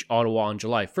would reach Ottawa on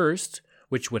July 1st,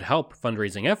 which would help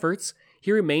fundraising efforts,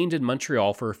 he remained in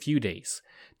Montreal for a few days,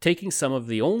 taking some of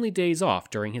the only days off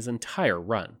during his entire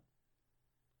run.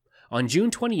 On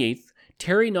June 28th,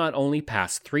 Terry not only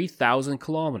passed 3,000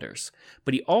 kilometers,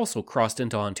 but he also crossed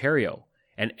into Ontario,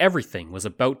 and everything was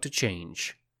about to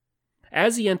change.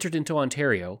 As he entered into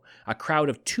Ontario, a crowd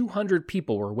of 200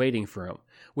 people were waiting for him,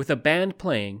 with a band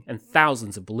playing and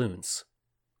thousands of balloons.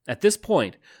 At this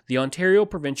point, the Ontario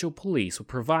Provincial Police would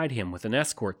provide him with an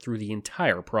escort through the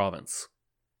entire province.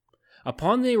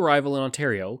 Upon the arrival in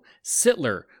Ontario,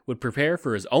 Sittler would prepare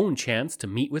for his own chance to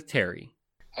meet with Terry.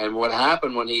 And what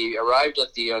happened when he arrived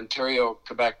at the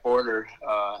Ontario-Quebec border,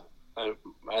 I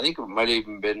think it might have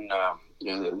even been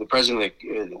the president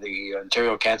of the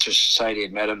Ontario Cancer Society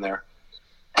had met him there,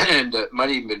 and it might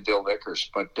have even been Bill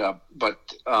Vickers. But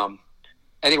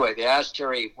anyway, they asked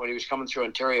Terry when he was coming through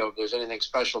Ontario if there's anything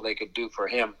special they could do for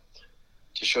him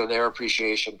to show their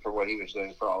appreciation for what he was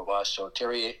doing for all of us. So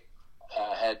Terry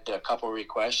had a couple of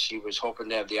requests. He was hoping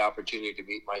to have the opportunity to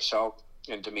meet myself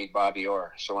and to meet Bobby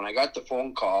Orr. So when I got the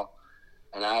phone call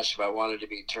and asked if I wanted to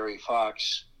beat Terry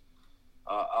Fox.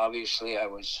 Obviously, I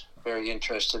was very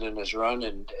interested in his run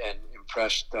and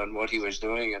impressed on what he was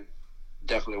doing, and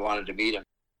definitely wanted to beat him.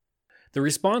 The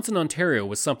response in Ontario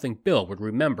was something Bill would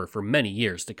remember for many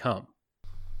years to come.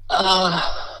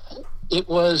 There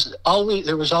was always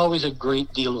a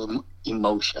great deal of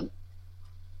emotion.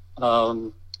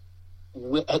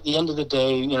 At the end of the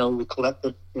day, we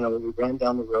collected, we ran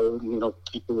down the road and,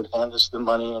 people would hand us the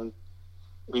money, and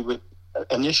we would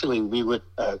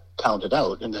count it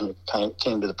out, and then it kind of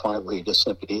came to the point where you just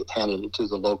simply handed it to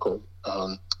the local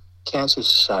Cancer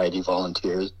Society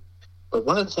volunteers. But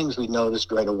one of the things we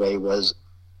noticed right away was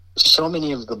so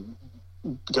many of the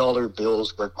dollar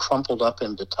bills were crumpled up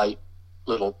into tight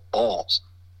little balls.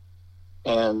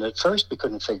 And at first we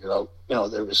couldn't figure out,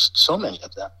 there was so many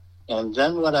of them. And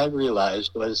then what I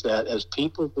realized was that as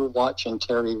people were watching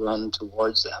Terry run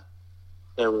towards them,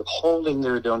 they were holding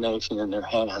their donation in their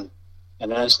hand.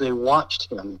 And as they watched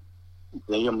him,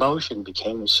 the emotion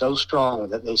became so strong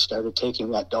that they started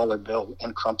taking that dollar bill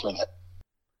and crumpling it.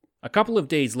 A couple of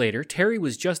days later, Terry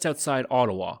was just outside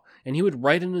Ottawa, and he would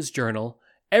write in his journal,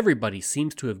 "Everybody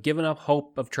seems to have given up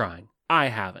hope of trying. I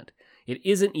haven't. It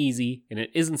isn't easy, and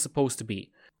it isn't supposed to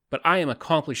be. But I am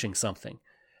accomplishing something.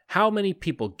 How many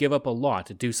people give up a lot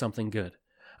to do something good?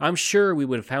 I'm sure we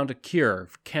would have found a cure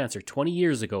for cancer 20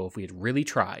 years ago if we had really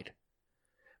tried."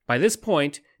 By this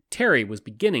point, Terry was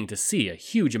beginning to see a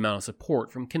huge amount of support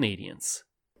from Canadians.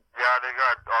 Yeah, they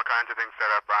got all kinds of things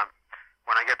set up.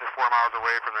 When I get to 4 miles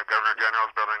away from the Governor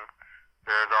General's building,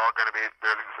 there's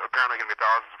apparently going to be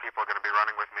thousands of people going to be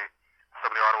running with me.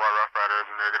 Some of the Ottawa Rough Riders,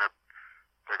 and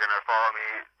they're going to follow me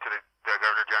to the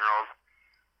Governor General's.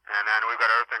 And then we've got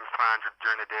other things planned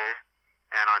during the day.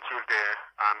 And on Tuesday,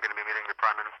 I'm going to be meeting the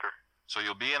Prime Minister. So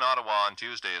you'll be in Ottawa on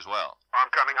Tuesday as well?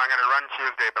 I'm going to run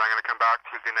Tuesday, but I'm going to come back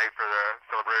Tuesday night for the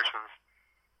celebrations,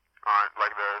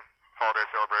 like the holiday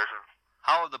celebrations.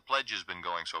 How have the pledges been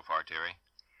going so far, Terry?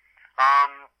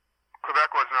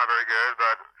 Quebec was not very good,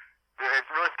 but it's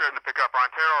really starting to pick up.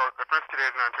 Ontario, the first 2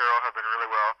 days in Ontario have been really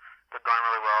well. They've gone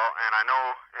really well. And I know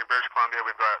in British Columbia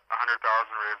we've got 100,000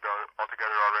 raised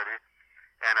altogether already,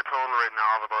 and a total right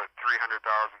now of about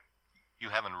 300,000. You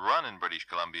haven't run in British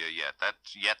Columbia yet.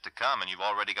 That's yet to come, and you've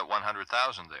already got 100,000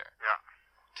 there. Yeah.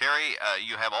 Terry,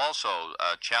 you have also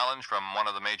a challenge from one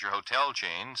of the major hotel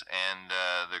chains, and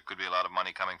there could be a lot of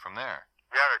money coming from there.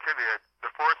 Yeah, there could be.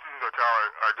 The Four Seasons Hotel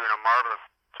are doing a marvelous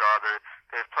job.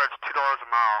 They've pledged $2 a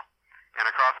mile, and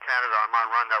across Canada on my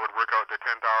run that would work out to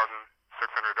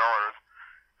 $10,600.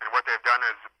 And what they've done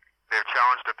is they've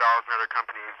challenged 1,000 other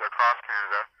companies across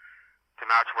Canada to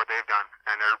match what they've done,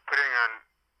 and they're putting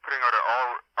out an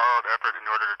all-out effort in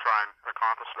order to try and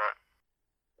accomplish that.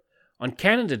 On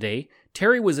Canada Day,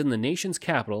 Terry was in the nation's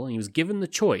capital, and he was given the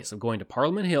choice of going to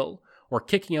Parliament Hill or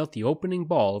kicking out the opening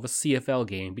ball of a CFL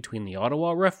game between the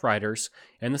Ottawa Rough Riders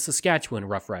and the Saskatchewan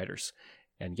Rough Riders.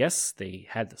 And yes, they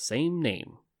had the same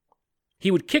name.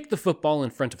 He would kick the football in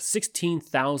front of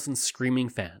 16,000 screaming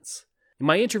fans. In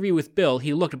my interview with Bill,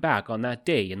 he looked back on that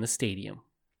day in the stadium.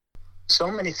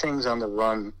 So many things on the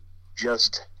run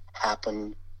just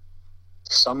happened.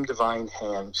 Some divine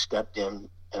hand stepped in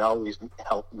and always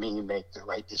helped me make the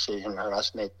right decision, or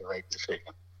us make the right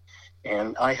decision.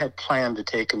 And I had planned to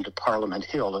take him to Parliament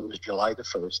Hill. It was July the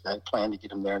 1st. I had planned to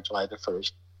get him there on July the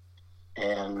 1st.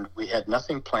 And we had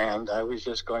nothing planned. I was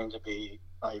just going to be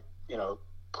my,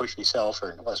 pushy self,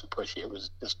 or it wasn't pushy. It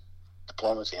was just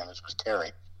diplomacy, and this was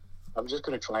Terry. I was just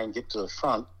going to try and get to the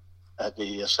front at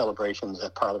the celebrations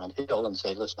at Parliament Hill and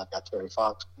say, "Listen, I've got Terry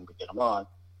Fox. Can we get him on?"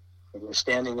 And we were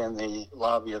standing in the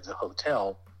lobby of the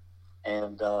hotel,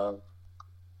 and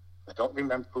I don't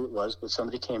remember who it was, but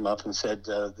somebody came up and said,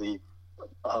 the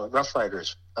Rough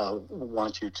Riders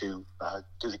want you to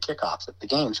do the kickoff at the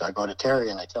game. So I go to Terry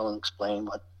and I tell him, explain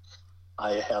what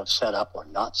I have set up or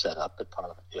not set up at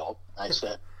Parliament Hill. I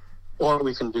said, or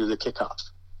we can do the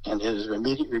kickoff. And his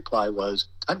immediate reply was,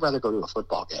 "I'd rather go to a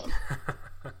football game."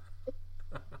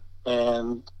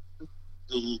 And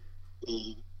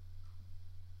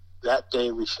that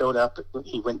day we showed up.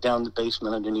 He went down the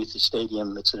basement underneath the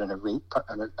stadium. It's in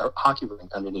a hockey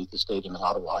rink underneath the stadium in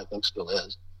Ottawa, I think still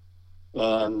is.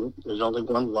 And there's only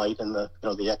one light in the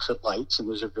exit lights, and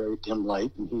there's a very dim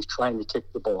light. And he's trying to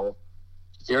kick the ball.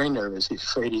 He's very nervous. He's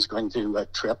afraid he's going to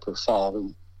trip or fall.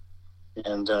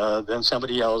 And then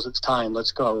somebody yells, "It's time,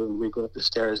 let's go." And we go up the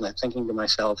stairs, and I'm thinking to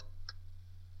myself,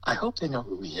 I hope they know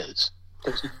who he is.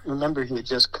 Because remember, he had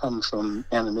just come from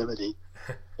anonymity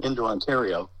into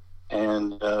Ontario.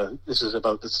 And this is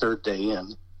about the third day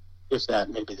in, if that,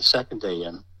 maybe the second day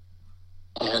in.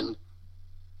 And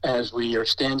as we are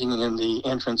standing in the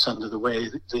entrance under the way,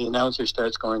 the announcer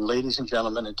starts going, "Ladies and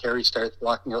gentlemen," and Terry starts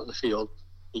walking out in the field.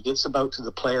 He gets about to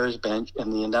the players' bench,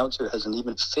 and the announcer hasn't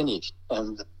even finished,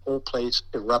 and the whole place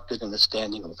erupted in a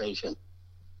standing ovation.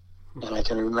 And I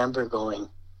can remember going,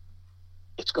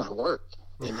 it's going to work.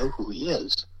 They know who he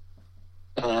is.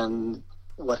 And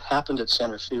what happened at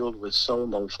center field was so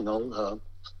emotional.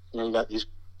 You got these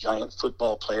giant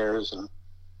football players, and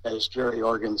as Jerry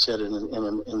Organ said in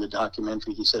the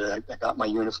documentary, he said, I got my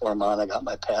uniform on, I got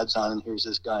my pads on, and here's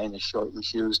this guy in his shorts and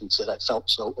shoes, and said, I felt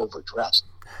so overdressed.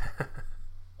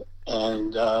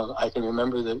 And I can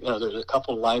remember that, there's a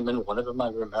couple linemen, one of them I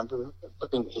remember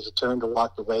looking his turn to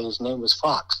walk away, his name was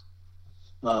Fox.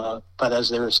 But as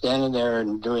they were standing there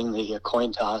and doing the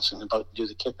coin toss and about to do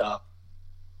the kickoff,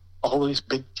 all these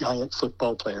big giant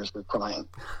football players were crying.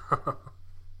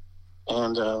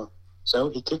 And so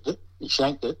he kicked it, he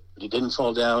shanked it, but he didn't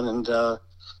fall down. And the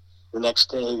next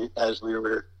day, as we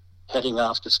were heading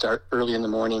off to start early in the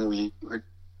morning, we were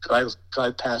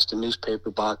drive past a newspaper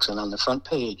box, and on the front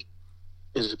page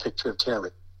is a picture of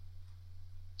Terry.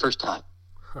 First time.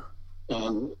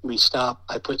 And we stop,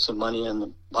 I put some money in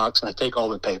the box, and I take all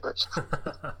the papers.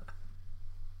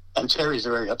 And Terry's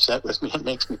very upset with me and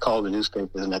makes me call the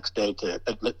newspaper the next day to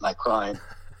admit my crime.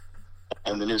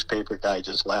 And the newspaper guy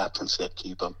just laughed and said,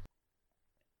 keep him.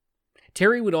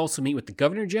 Terry would also meet with the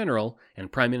Governor General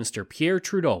and Prime Minister Pierre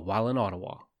Trudeau while in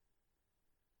Ottawa.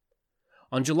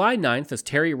 On July 9th, as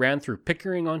Terry ran through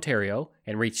Pickering, Ontario,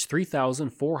 and reached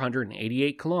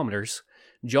 3,488 kilometers,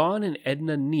 John and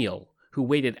Edna Neal, who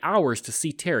waited hours to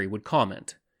see Terry, would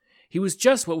comment, "He was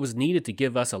just what was needed to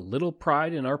give us a little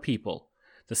pride in our people,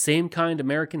 the same kind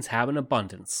Americans have in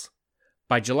abundance."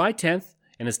 By July 10th,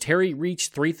 and as Terry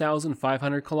reached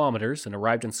 3,500 kilometers and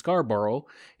arrived in Scarborough,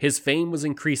 his fame was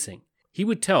increasing. He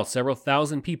would tell several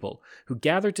thousand people who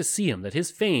gathered to see him that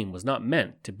his fame was not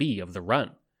meant to be of the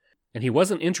run. And he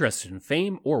wasn't interested in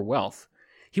fame or wealth.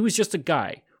 He was just a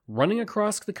guy running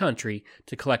across the country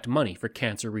to collect money for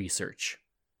cancer research.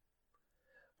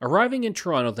 Arriving in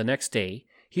Toronto the next day,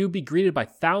 he would be greeted by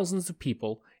thousands of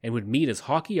people and would meet his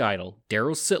hockey idol,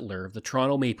 Darryl Sittler of the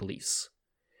Toronto Maple Leafs.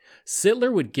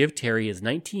 Sittler would give Terry his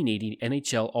 1980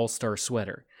 NHL All-Star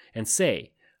sweater and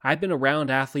say, "I've been around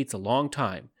athletes a long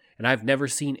time, and I've never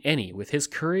seen any with his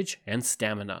courage and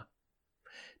stamina."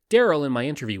 Darryl, in my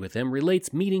interview with him,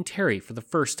 relates meeting Terry for the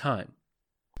first time.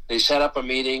 They set up a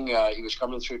meeting. He was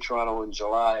coming through Toronto in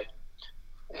July,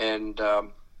 and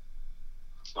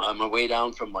on my way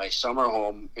down from my summer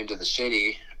home into the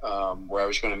city, where I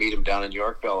was going to meet him down in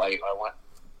Yorkville, I went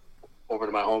over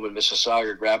to my home in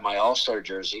Mississauga, grabbed my All-Star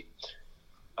jersey,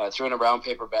 threw in a brown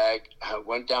paper bag,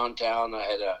 went downtown. I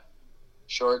had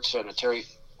shorts and a Terry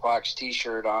Fox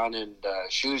t-shirt on and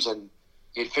shoes, and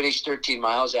he had finished 13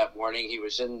 miles that morning. He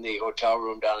was in the hotel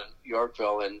room down in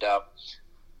Yorkville, and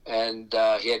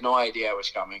he had no idea I was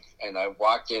coming. And I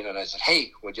walked in and I said,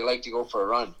 "Hey, would you like to go for a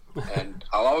run?" And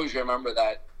I'll always remember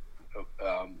that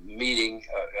meeting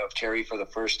of Terry for the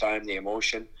first time, the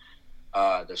emotion,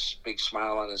 this big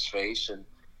smile on his face.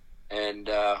 And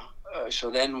so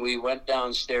then we went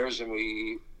downstairs, and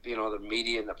we, the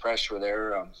media and the press were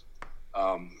there.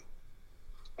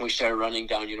 We started running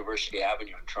down University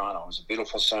Avenue in Toronto. It was a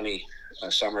beautiful, sunny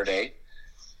summer day.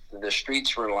 The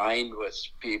streets were lined with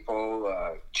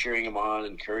people cheering him on,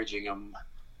 encouraging him.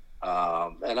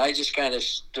 And I just kind of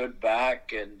stood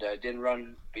back and didn't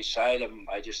run beside him.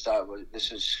 I just thought, well,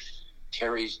 this is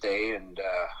Terry's day, and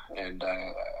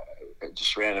I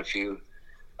just ran a few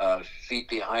feet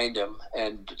behind him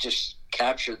and just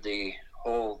captured the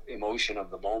whole emotion of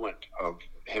the moment of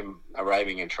him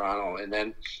arriving in Toronto. And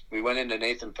then we went into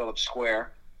Nathan Phillips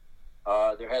Square.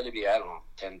 There had to be,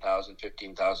 10,000,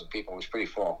 15,000 people. It was pretty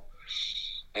full.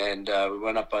 And we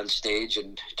went up on stage,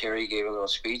 and Terry gave a little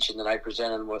speech, and then I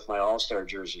presented him with my All-Star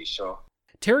jersey. So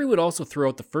Terry would also throw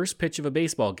out the first pitch of a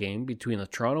baseball game between the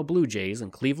Toronto Blue Jays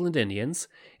and Cleveland Indians,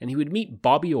 and he would meet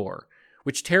Bobby Orr,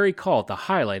 which Terry called the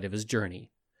highlight of his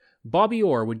journey. Bobby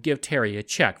Orr would give Terry a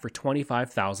check for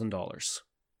 $25,000.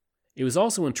 It was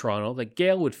also in Toronto that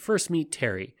Gail would first meet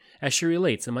Terry, as she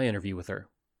relates in my interview with her.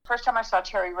 First time I saw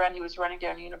Terry run, he was running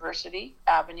down University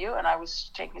Avenue, and I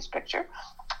was taking his picture.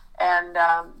 And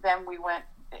then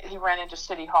he ran into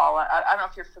City Hall. I don't know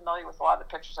if you're familiar with a lot of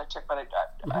the pictures I took, but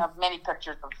I have many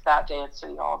pictures of that day at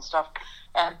City Hall and stuff.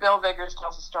 And Bill Viggers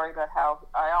tells a story about how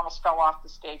I almost fell off the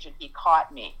stage and he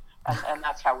caught me. And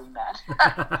that's how we met.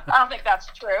 I don't think that's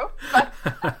true, but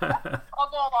I'll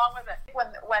go along with it.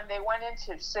 When they went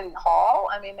into City Hall,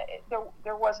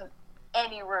 there wasn't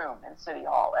any room in City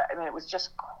Hall. It was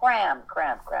just crammed.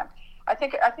 I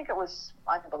think it was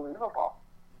unbelievable.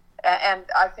 And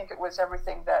I think it was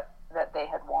everything that they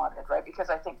had wanted, right? Because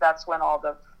I think that's when all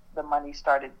the money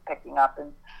started picking up.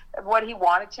 And what he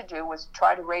wanted to do was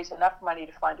try to raise enough money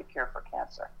to find a cure for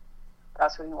cancer.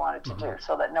 That's what he wanted to do,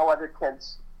 so that no other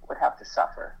kids would have to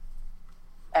suffer.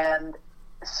 And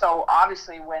so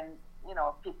obviously when,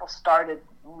 people started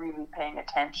really paying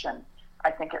attention,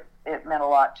 I think it meant a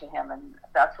lot to him, and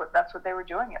that's what they were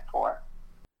doing it for.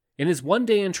 In his one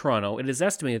day in Toronto, it is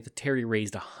estimated that Terry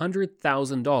raised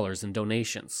 $100,000 in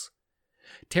donations.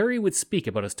 Terry would speak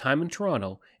about his time in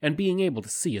Toronto and being able to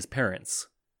see his parents.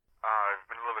 I've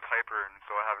been a little bit hyper, and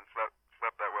so I haven't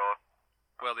slept that well.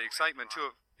 Well, the excitement too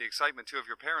of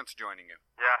your parents joining you.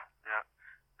 Yeah,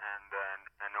 and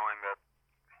knowing that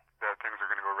things are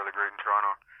going to go really great in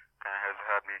Toronto kind of has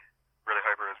had me really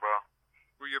hyper as well.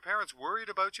 Were your parents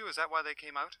worried about you? Is that why they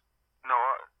came out? No,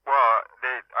 well,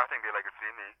 I think they like to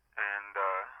see me, and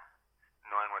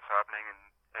knowing what's happening,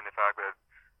 and the fact that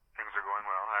things are going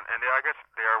well, and I guess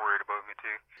they are worried about me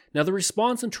too. Now, the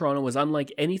response in Toronto was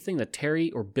unlike anything that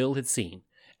Terry or Bill had seen,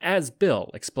 as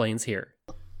Bill explains here.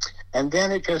 And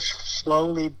then it just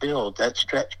slowly built. That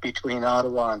stretch between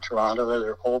Ottawa and Toronto, there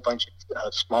are a whole bunch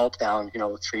of small towns,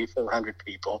 300-400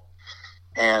 people.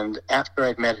 And after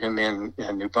I'd met him in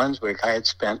New Brunswick, I had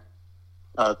spent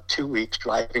 2 weeks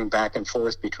driving back and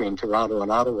forth between Toronto and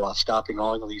Ottawa, stopping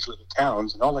all of these little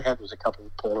towns, and all I had was a couple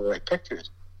of Polaroid pictures.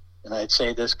 And I'd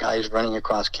say, this guy's running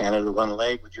across Canada one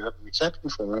leg, would you have a reception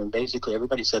for him? And basically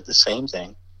everybody said the same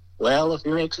thing. Well, if he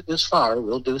makes it this far,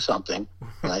 we'll do something.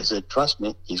 And I said, trust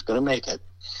me, he's going to make it.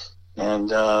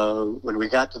 And when we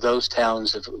got to those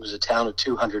towns, if it was a town of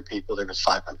 200 people, there was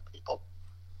 500 people.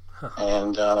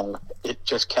 And it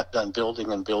just kept on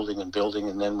building and building and building.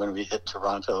 And then when we hit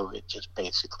Toronto, it just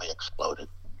basically exploded.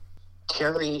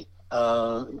 Terry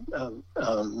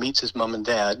meets his mom and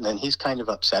dad, and then he's kind of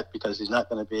upset because he's not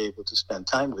going to be able to spend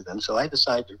time with them. So I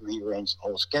decided to rearrange the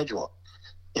whole schedule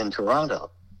in Toronto.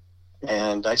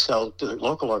 And I told the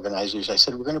local organizers, I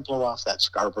said, we're going to blow off that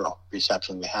Scarborough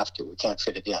reception. We have to. We can't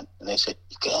fit it in. And they said,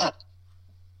 you can't.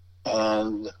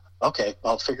 And okay,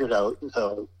 I'll figure it out.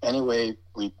 So anyway,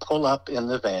 we pull up in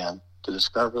the van to the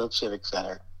Scarborough Civic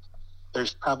Center.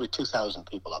 There's probably 2,000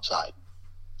 people outside.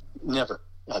 Never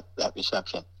at that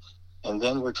reception. And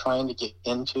then we're trying to get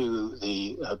into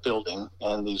the building,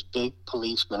 and these big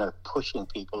policemen are pushing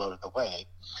people out of the way.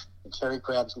 And Terry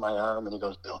grabs my arm and he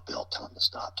goes, Bill, tell him to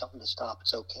stop. Tell him to stop.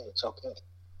 It's okay.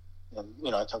 And,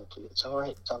 I tell him, it's all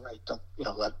right. Don't,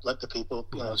 let the people,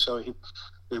 so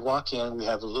we walk in, we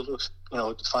have a little,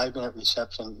 5-minute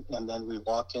reception, and then we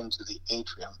walk into the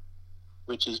atrium,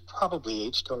 which is probably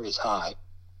 8 stories high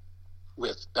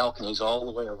with balconies all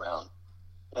the way around.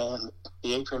 And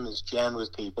the atrium is jammed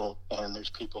with people, and there's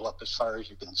people up as far as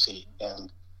you can see.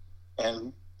 And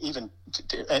even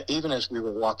as we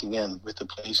were walking in with the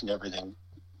police and everything,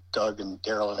 Doug and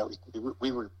Daryl and everything,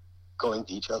 we were going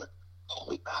to each other,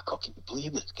 holy mackerel, can you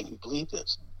believe this? Can you believe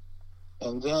this?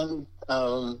 And then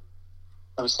I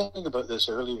was thinking about this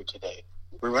earlier today.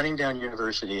 We're running down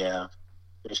University Ave.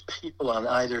 There's people on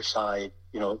either side,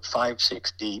 5,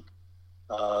 6 deep.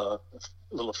 A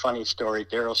little funny story,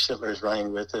 Daryl Sittler's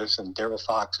running with us, and Daryl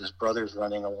Fox's brother's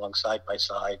running along side by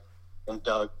side, and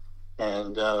Doug.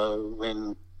 And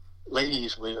when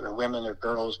ladies or women or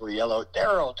girls would yell out,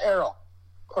 Daryl,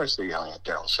 of course they're yelling at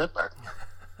Daryl Sittler.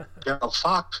 Daryl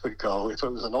Fox would go, if it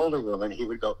was an older woman, he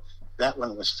would go, that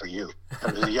one was for you. If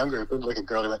it was a younger, good-looking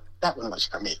girl, he went, that one was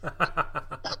for me.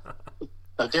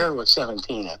 Now, Daryl was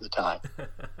 17 at the time.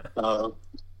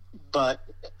 But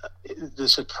the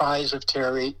surprise of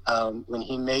Terry, when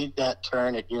he made that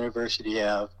turn at University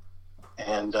Ave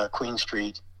and Queen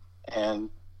Street, and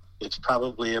it's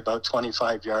probably about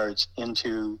 25 yards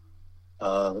into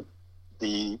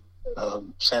the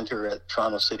center at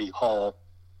Toronto City Hall,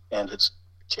 and it's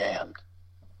jammed.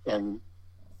 And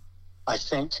I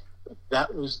think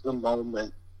that was the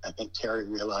moment I think Terry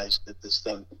realized that this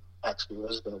thing actually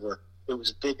was going to work. It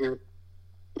was bigger.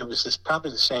 It was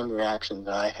probably the same reaction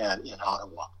that I had in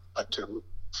Ottawa. But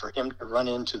for him to run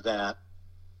into that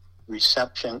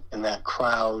reception and that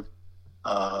crowd,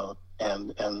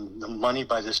 and the money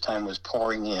by this time was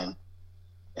pouring in.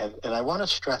 And I want to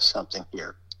stress something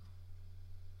here.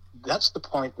 That's the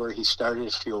point where he started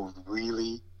to feel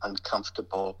really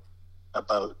uncomfortable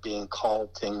about being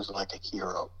called things like a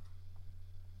hero.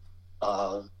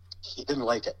 He didn't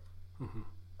like it. Mm-hmm.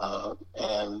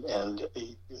 And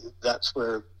that's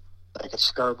where, like at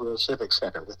Scarborough Civic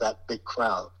Center with that big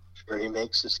crowd, where he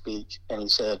makes the speech and he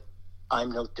said,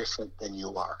 I'm no different than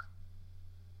you are.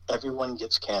 Everyone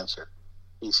gets cancer.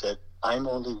 He said, I'm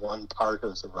only one part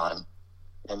of the run.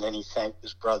 And then he thanked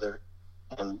his brother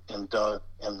and Doug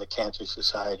and the Cancer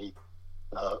Society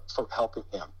for helping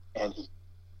him. And he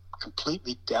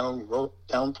completely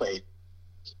downplayed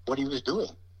what he was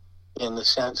doing, in the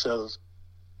sense of,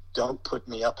 don't put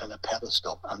me up on a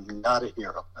pedestal. I'm not a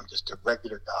hero. I'm just a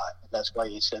regular guy. And that's why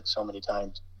he said so many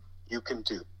times, you can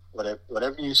do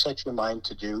whatever you set your mind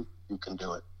to do, you can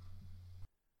do it.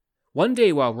 One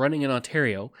day while running in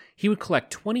Ontario, he would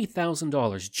collect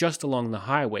 $20,000 just along the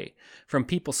highway from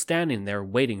people standing there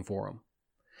waiting for him.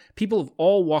 People of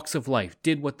all walks of life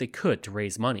did what they could to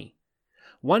raise money.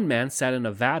 One man sat in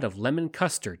a vat of lemon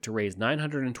custard to raise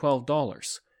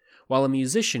 $912, while a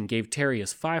musician gave Terry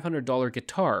his $500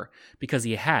 guitar because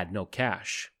he had no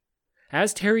cash.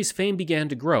 As Terry's fame began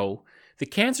to grow, the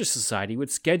Cancer Society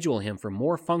would schedule him for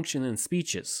more function and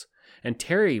speeches, and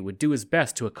Terry would do his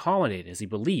best to accommodate as he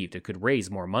believed it could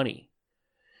raise more money.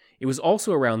 It was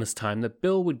also around this time that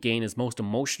Bill would gain his most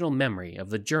emotional memory of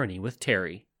the journey with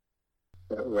Terry.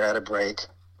 We're at a break,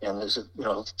 and there's a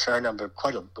fair number,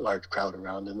 quite a large crowd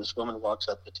around, and this woman walks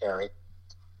up to Terry,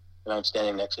 and I'm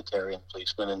standing next to Terry and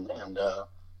policeman,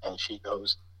 and she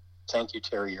goes, "Thank you,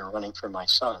 Terry, you're running for my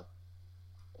son."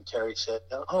 And Terry said,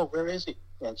 "Oh, where is he?"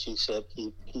 And she said,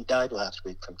 he died last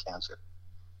week from cancer.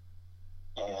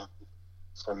 And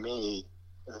for me,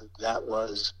 that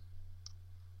was,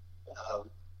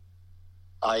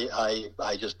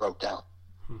 I just broke down.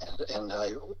 And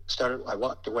I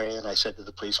walked away, and I said to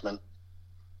the policeman,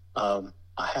 I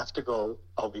have to go.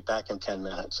 I'll be back in 10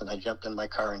 minutes. And I jumped in my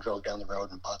car and drove down the road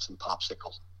and bought some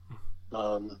popsicles.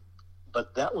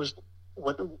 But that was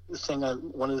one of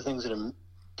the things that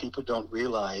people don't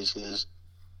realize is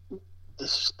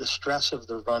the stress of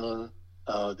the running,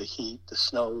 the heat, the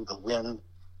snow, the wind,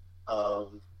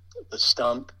 the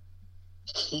stump.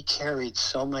 He carried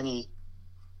so many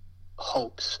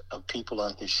hopes of people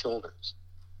on his shoulders.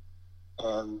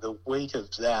 And the weight of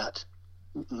that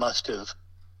must have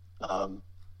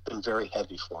been very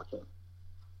heavy for him.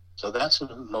 So that's an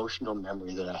emotional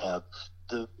memory that I have.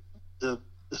 The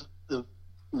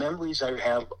memories I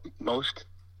have most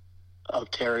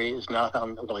of Terry is not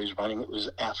while he's running. It was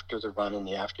after the run in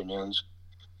the afternoons,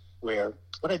 where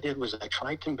what I did was I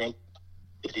tried to make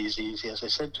it as easy. As I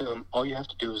said to him, all you have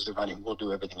to do is the running. We'll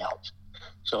do everything else.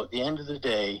 So at the end of the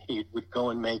day, he would go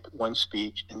and make one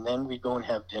speech, and then we'd go and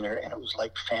have dinner, and it was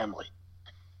like family.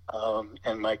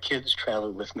 And my kids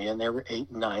traveled with me, and they were 8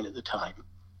 and 9 at the time.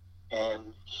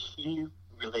 And he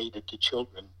related to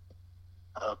children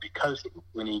because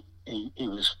when he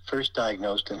was first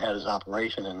diagnosed and had his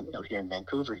operation here in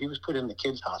Vancouver, he was put in the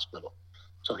kids' hospital.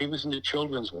 So he was in the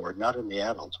children's ward, not in the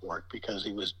adults' ward, because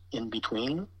he was in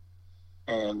between.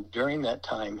 And during that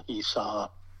time, he saw,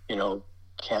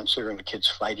 cancer and kids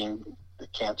fighting the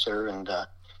cancer and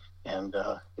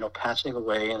passing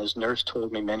away. And his nurse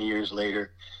told me many years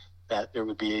later that there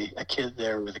would be a kid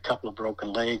there with a couple of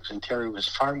broken legs, and Terry was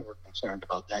far more concerned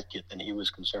about that kid than he was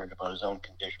concerned about his own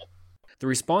condition. The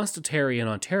response to Terry in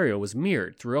Ontario was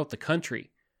mirrored throughout the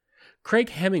country. Craig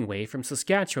Hemingway from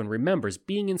Saskatchewan remembers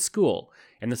being in school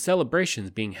and the celebrations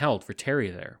being held for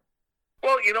Terry there.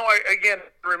 Well, I again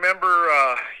remember, I'd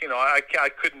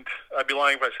be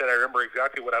lying if I said I remember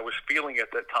exactly what I was feeling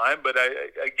at that time, but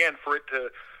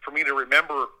for me to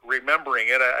remembering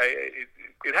it,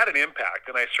 it had an impact,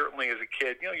 and I certainly, as a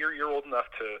kid, you're old enough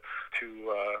to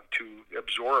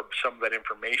absorb some of that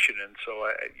information, and so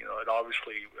it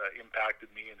obviously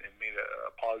impacted me and made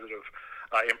a positive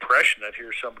impression that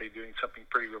here's somebody doing something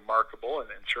pretty remarkable, and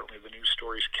certainly the news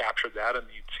stories captured that, and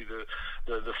you'd see the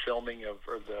filming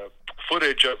or the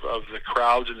footage of the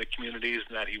crowds in the communities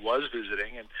that he was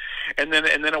visiting, and then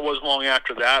it wasn't long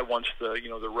after that, once the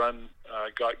run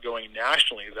got going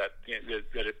nationally, that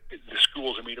the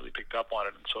schools immediately picked up on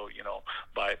it, and so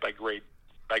by grade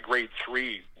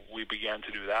 3 we began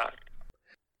to do that.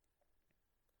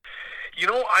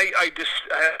 I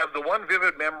have the one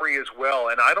vivid memory as well,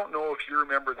 and I don't know if you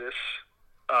remember this,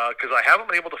 because I haven't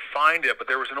been able to find it, but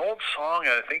there was an old song,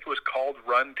 and I think it was called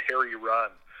Run, Terry,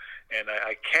 Run, and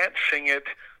I can't sing it,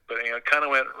 but it kind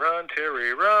of went, Run,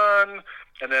 Terry, Run,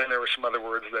 and then there were some other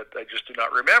words that I just do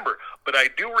not remember. But I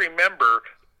do remember,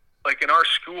 like in our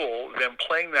school, them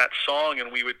playing that song,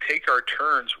 and we would take our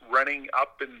turns running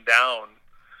up and down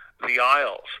the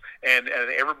aisles, and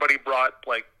everybody brought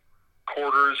like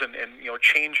quarters and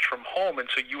change from home, and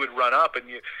so you would run up, and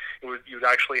you'd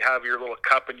actually have your little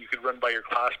cup, and you could run by your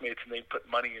classmates, and they'd put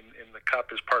money in the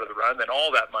cup as part of the run. Then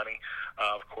all that money,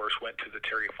 of course, went to the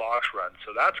Terry Fox run.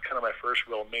 So that's kind of my first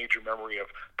real major memory of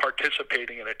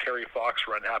participating in a Terry Fox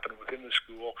run. Happened within the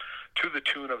school to the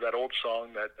tune of that old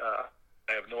song that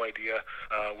I have no idea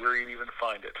where you'd even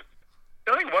find it.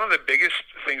 I think one of the biggest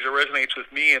things that resonates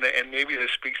with me, and maybe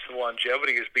this speaks to the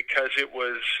longevity, is because it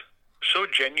was so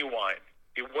genuine.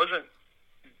 It wasn't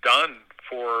done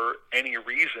for any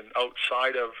reason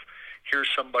outside of here's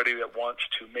somebody that wants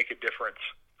to make a difference.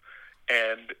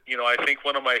 And, I think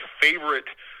one of my favorite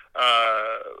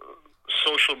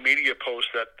social media posts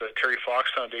that the Terry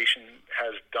Fox Foundation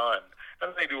has done,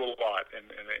 and they do a lot,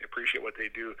 and I appreciate what they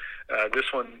do.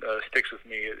 This one sticks with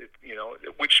me,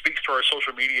 which speaks to our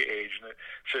social media age. And it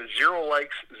says 0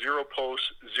 likes, 0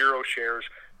 posts, 0 shares,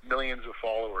 millions of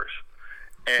followers.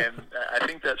 And I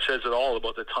think that says it all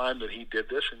about the time that he did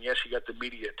this. And yes, he got the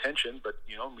media attention, but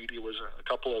media was a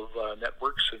couple of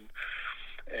networks and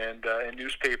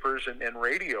newspapers and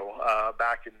radio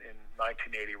back in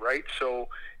 1980, right? So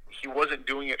he wasn't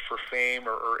doing it for fame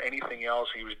or anything else.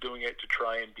 He was doing it to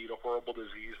try and beat a horrible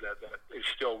disease that is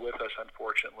still with us,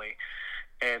 unfortunately.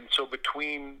 And so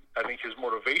between, I think, his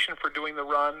motivation for doing the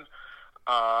run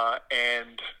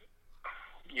and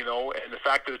the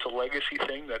fact that it's a legacy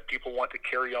thing that people want to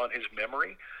carry on his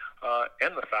memory,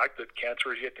 and the fact that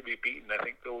cancer is yet to be beaten, I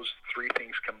think those three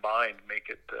things combined make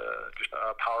it just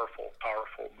a powerful,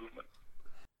 powerful movement.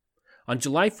 On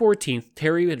July 14th,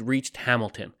 Terry had reached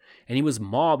Hamilton, and he was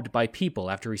mobbed by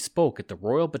people after he spoke at the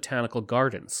Royal Botanical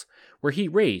Gardens, where he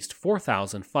raised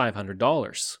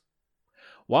 $4,500.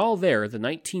 While there, the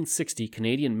 1960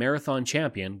 Canadian Marathon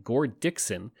champion, Gord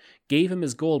Dixon, gave him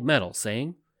his gold medal,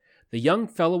 saying, "The young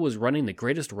fellow was running the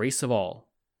greatest race of all."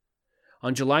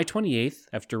 On July 28th,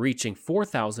 after reaching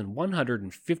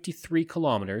 4,153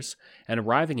 kilometers and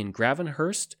arriving in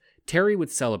Gravenhurst, Terry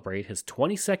would celebrate his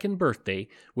 22nd birthday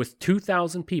with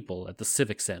 2,000 people at the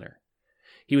Civic Center.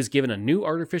 He was given a new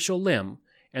artificial limb,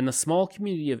 and the small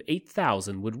community of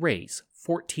 8,000 would raise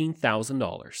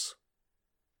 $14,000.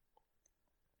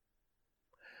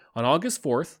 On August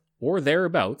 4th, or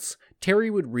thereabouts, Terry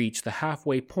would reach the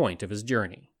halfway point of his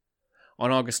journey.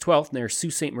 On August 12th, near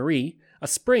Sault Ste. Marie, a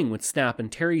spring would snap in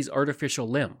Terry's artificial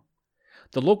limb.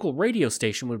 The local radio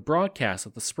station would broadcast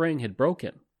that the spring had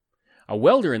broken. A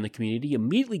welder in the community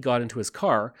immediately got into his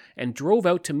car and drove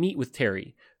out to meet with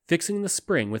Terry, fixing the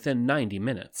spring within 90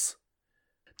 minutes.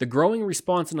 The growing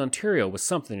response in Ontario was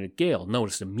something that Gail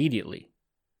noticed immediately.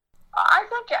 I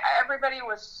think everybody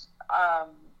was,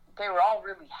 they were all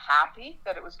really happy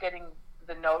that it was getting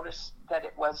the notice that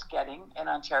it was getting in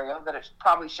Ontario, that it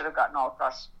probably should have gotten all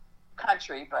across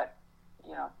country, but,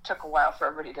 took a while for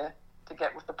everybody to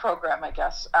get with the program, I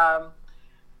guess. And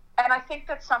I think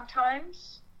that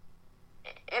sometimes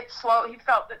it's slow. He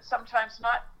felt that sometimes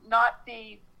not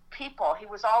the people. He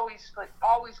was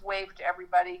always waved to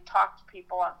everybody, talked to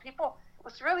people. And people, it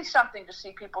was really something to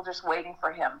see people just waiting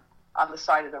for him on the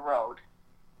side of the road.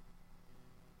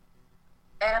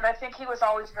 And I think he was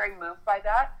always very moved by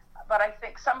that. But I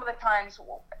think some of the times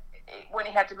when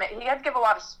he had to give a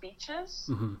lot of speeches,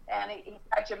 mm-hmm. and he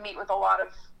had to meet with a lot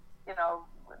of,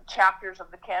 chapters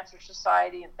of the Cancer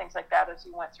Society and things like that as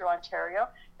he went through Ontario.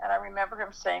 And I remember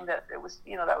him saying that it was,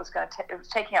 that was it was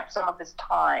taking up some of his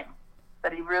time,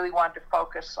 that he really wanted to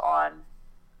focus on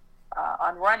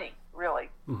running, really.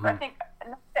 Mm-hmm. But I think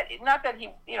not that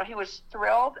he was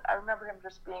thrilled. I remember him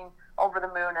just being over the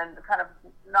moon and kind of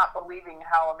not believing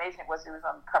how amazing it was. He was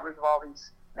on the covers of all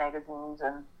these magazines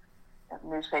and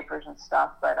newspapers and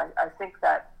stuff. But I think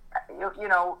that,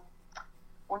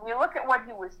 when you look at what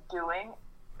he was doing,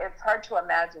 it's hard to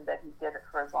imagine that he did it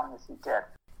for as long as he did.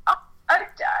 I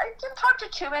didn't talk to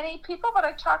too many people, but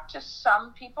I talked to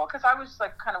some people because I was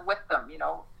kind of with them,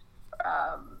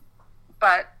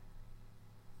 but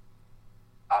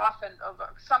often,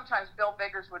 sometimes Bill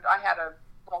Biggers I had a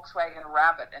Volkswagen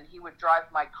Rabbit, and he would drive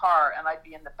my car, and I'd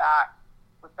be in the back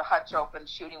with the hutch open,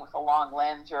 shooting with a long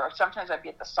lens, or sometimes I'd be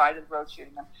at the side of the road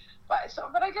shooting them. But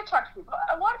I did talk to people.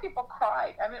 A lot of people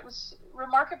cried. I mean, it was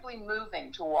remarkably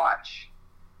moving to watch.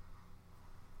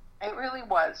 It really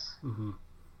was. Mm-hmm.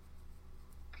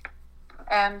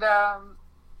 And, and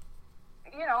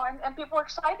people were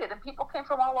excited, and people came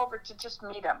from all over to just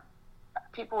meet him.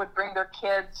 People would bring their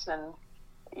kids and,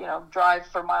 drive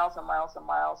for miles and miles and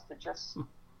miles to just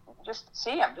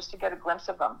see him, just to get a glimpse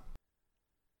of him.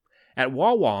 At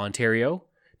Wawa, Ontario,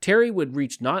 Terry would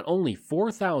reach not only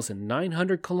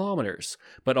 4,900 kilometers,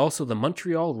 but also the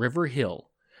Montreal River Hill,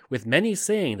 with many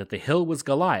saying that the hill was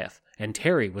Goliath and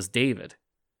Terry was David.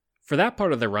 For that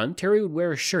part of the run, Terry would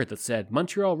wear a shirt that said,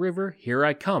 "Montreal River, here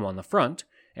I come" on the front,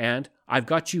 and "I've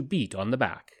got you beat" on the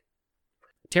back.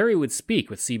 Terry would speak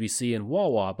with CBC and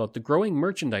Wawa about the growing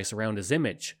merchandise around his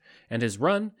image, and his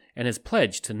run, and his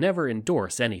pledge to never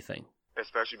endorse anything.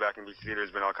 Especially back in BC,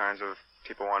 there's been all kinds of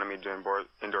people wanting me to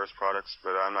endorse products,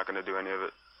 but I'm not going to do any of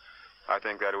it. I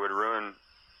think that it would ruin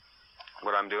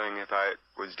what I'm doing if I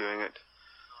was doing it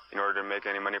in order to make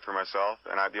any money for myself.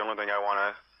 And the only thing I want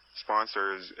to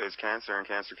sponsor is cancer, and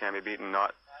cancer can be beaten,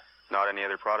 not any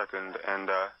other product. And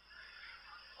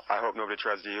I hope nobody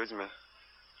tries to use me,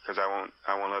 because I won't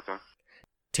let them.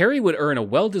 Terry would earn a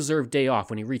well-deserved day off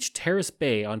when he reached Terrace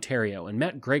Bay, Ontario, and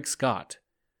met Greg Scott.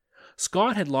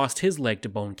 Scott had lost his leg to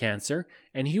bone cancer,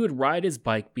 and he would ride his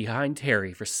bike behind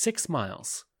Terry for 6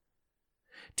 miles.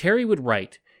 Terry would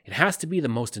write, "It has to be the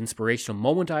most inspirational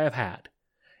moment I have had.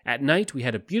 At night, we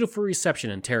had a beautiful reception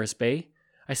in Terrace Bay.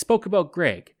 I spoke about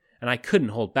Greg, and I couldn't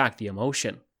hold back the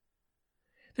emotion."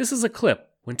 This is a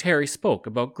clip when Terry spoke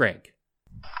about Greg.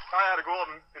 I had a goal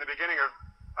in the beginning of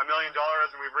 $1 million,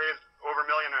 and we've raised over $1.5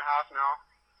 million now.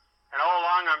 And all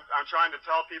along, I'm trying to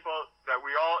tell people that if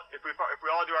we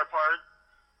all do our part,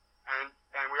 and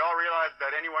we all realize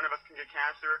that any one of us can get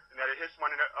cancer, and that it hits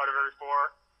 1 out of every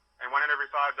 4, and 1 in every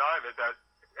 5 die of it. And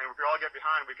if we all get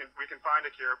behind, we can find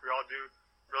a cure if we all do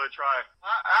really try.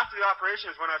 After the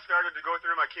operation is when I started to go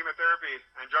through my chemotherapy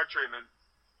and drug treatment.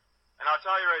 And I'll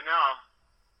tell you right now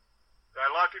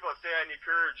that a lot of people say I need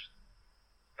courage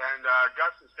and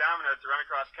guts and stamina to run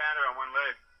across Canada on one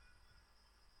leg.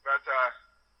 But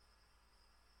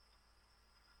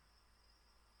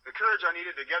the courage I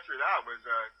needed to get through that was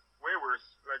way worse.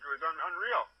 Like, it was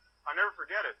unreal. I'll never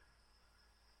forget it.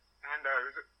 And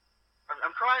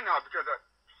I'm crying now because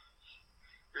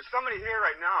there's somebody here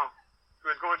right now who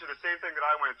is going through the same thing that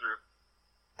I went through.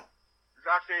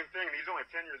 Exact same thing, and he's only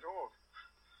 10 years old.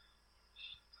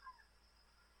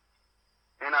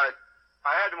 And I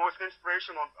had the most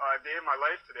inspirational day of my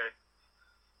life today.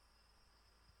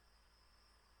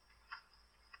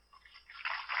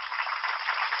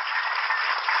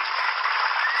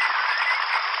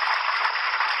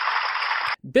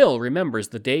 Bill remembers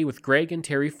the day with Greg and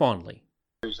Terry fondly.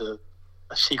 There's a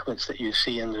sequence that you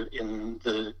see in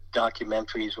the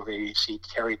documentaries where you see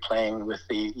Terry playing with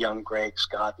the young Greg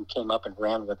Scott, who came up and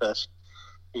ran with us.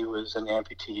 He was an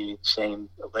amputee, same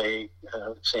leg,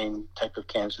 same type of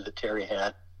cancer that Terry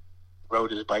had.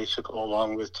 Rode his bicycle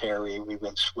along with Terry. We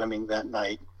went swimming that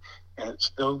night. And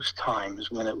it's those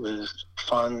times when it was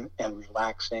fun and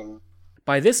relaxing.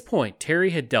 By this point, Terry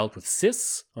had dealt with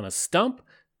cysts on a stump,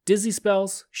 dizzy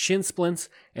spells, shin splints,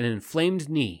 and an inflamed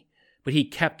knee, but he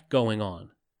kept going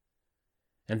on.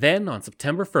 And then, on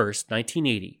September 1st,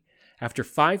 1980, after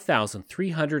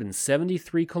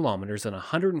 5,373 kilometers and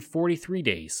 143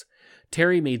 days,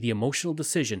 Terry made the emotional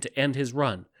decision to end his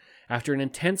run after an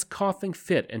intense coughing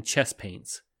fit and chest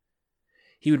pains.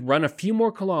 He would run a few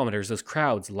more kilometers as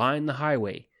crowds lined the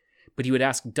highway, but he would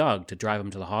ask Doug to drive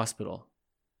him to the hospital.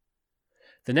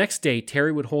 The next day,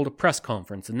 Terry would hold a press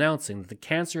conference announcing that the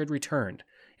cancer had returned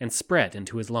and spread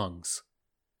into his lungs.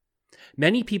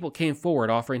 Many people came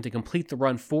forward offering to complete the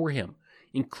run for him,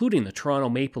 including the Toronto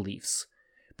Maple Leafs,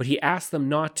 but he asked them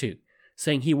not to,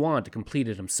 saying he wanted to complete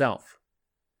it himself.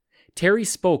 Terry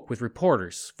spoke with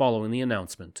reporters following the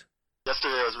announcement.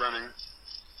 Yesterday I was running,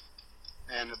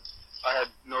 and I had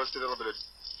noticed a little bit of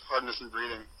hardness in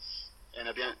breathing, and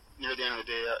near the end of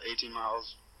the day, 18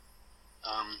 miles,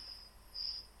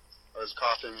 I was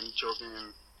coughing and choking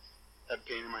and had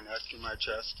pain in my neck and my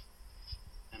chest.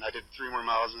 And I did 3 more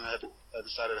miles, and I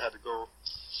decided I had to go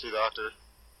see the doctor.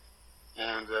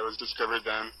 And it was discovered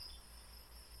then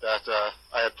that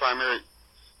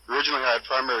originally I had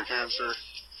primary cancer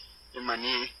in my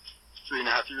knee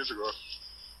 3.5 years ago.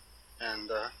 And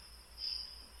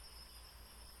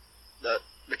that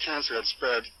the cancer had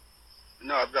spread. And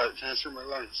now I've got cancer in my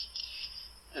lungs.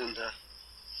 And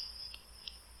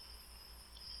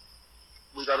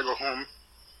we got to go home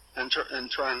and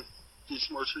try and do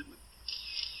some more treatment.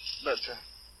 But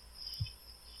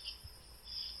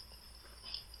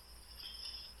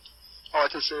all I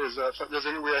can say is if there's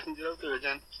any way I can get out there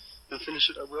again and finish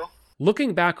it, I will.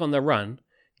 Looking back on the run,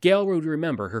 Gail would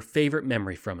remember her favorite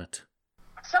memory from it.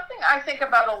 Something I think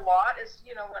about a lot is,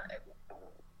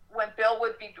 when Bill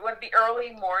would be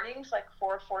early mornings, like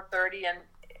 4:30, and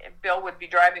Bill would be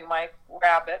driving my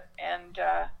Rabbit, and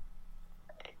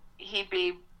he'd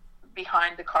be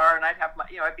behind the car, and I'd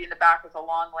be in the back with a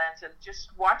long lens, and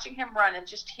just watching him run and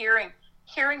just hearing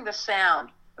the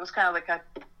sound. It was kind of like a,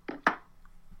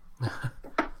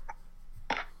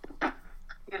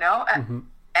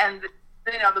 and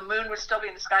the moon would still be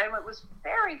in the sky, and it was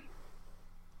very,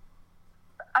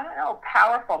 I don't know,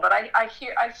 powerful. But I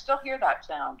still hear that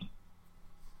sound,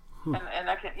 and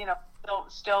I can,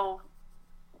 still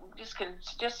can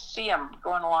see him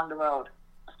going along the road.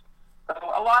 So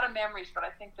a lot of memories, but I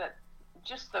think that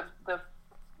just the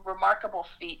remarkable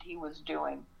feat he was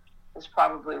doing is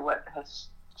probably what has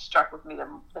struck with me the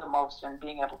most, in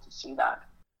being able to see that.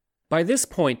 By this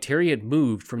point, Terry had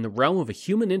moved from the realm of a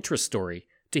human interest story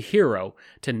to hero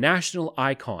to national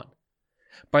icon.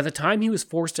 By the time he was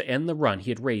forced to end the run,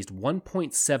 he had raised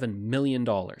 $1.7 million,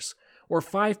 or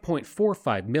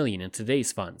 $5.45 million in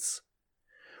today's funds.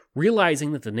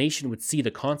 Realizing that the nation would see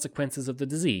the consequences of the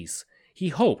disease, he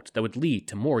hoped that would lead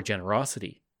to more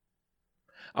generosity.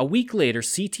 A week later,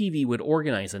 CTV would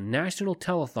organize a national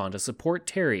telethon to support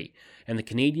Terry and the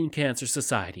Canadian Cancer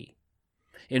Society.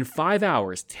 In 5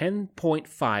 hours,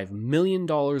 $10.5 million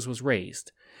was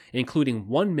raised, including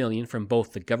 $1 million from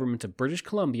both the government of British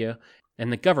Columbia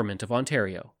and the government of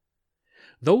Ontario.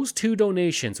 Those two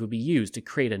donations would be used to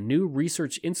create a new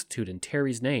research institute in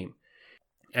Terry's name,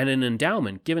 and an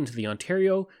endowment given to the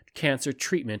Ontario Cancer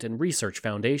Treatment and Research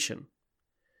Foundation.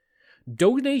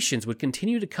 Donations would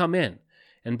continue to come in,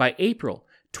 and by April,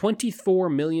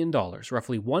 $24 million,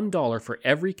 roughly $1 for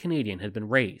every Canadian, had been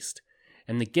raised,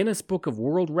 and the Guinness Book of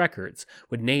World Records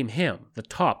would name him the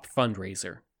top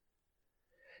fundraiser.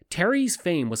 Terry's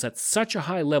fame was at such a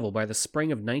high level by the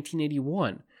spring of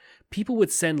 1981, people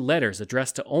would send letters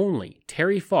addressed to only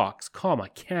Terry Fox,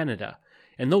 Canada,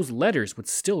 and those letters would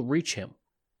still reach him.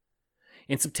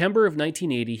 In September of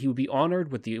 1980, he would be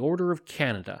honored with the Order of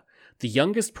Canada, the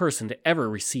youngest person to ever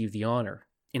receive the honor.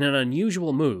 In an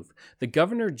unusual move, the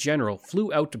Governor-General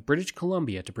flew out to British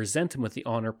Columbia to present him with the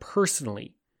honor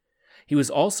personally. He was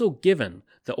also given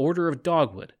the Order of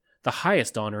Dogwood, the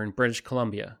highest honor in British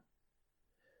Columbia.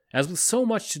 As with so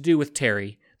much to do with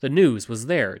Terry, the news was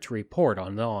there to report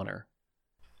on the honor.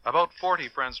 About 40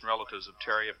 friends and relatives of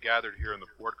Terry have gathered here in the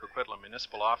Port Coquitlam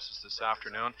municipal offices this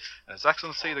afternoon, and His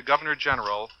Excellency the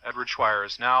Governor-General, Edward Schweier,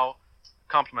 is now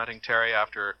complimenting Terry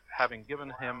after having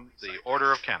given him the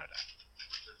Order of Canada.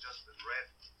 Just been read,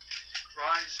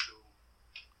 tries to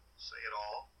say it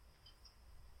all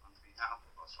on behalf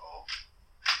of us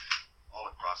all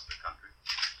across the country.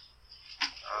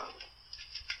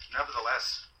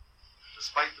 Nevertheless,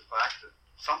 despite the fact that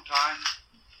sometimes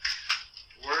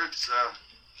words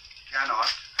cannot,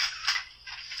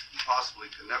 and possibly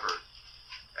can never,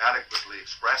 adequately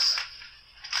express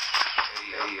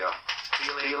a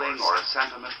feeling or a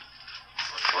sentiment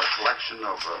or a collection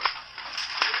of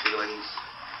feelings.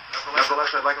 Nevertheless,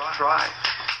 I'd like to try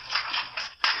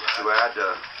to add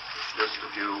just a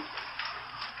few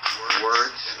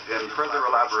words in further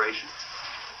elaboration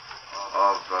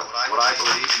of what I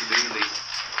believe to be the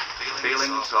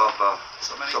feelings of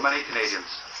so many Canadians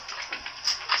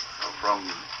from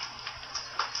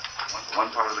one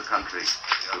part of the country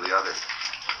to the other.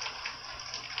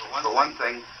 For one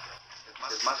thing,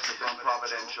 it must have been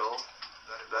providential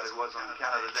that it was on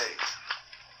Canada Day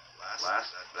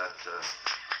last that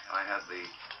I had the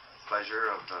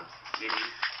pleasure of meeting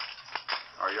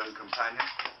our young companion,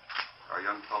 our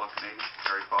young fellow Canadian,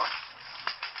 Terry Fox.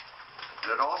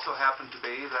 And it also happened to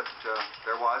be that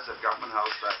there was at Government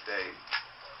House that day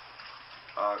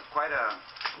quite a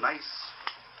nice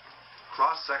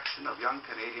cross-section of young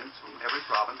Canadians from every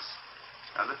province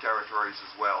and the territories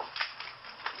as well,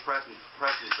 present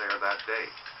there that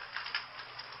day.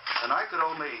 And I could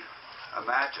only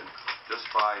imagine, just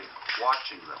by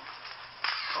watching them,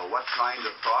 what kind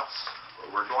of thoughts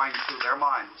were going through their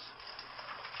minds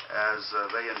as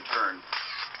they in turn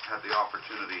had the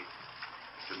opportunity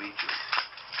to meet you.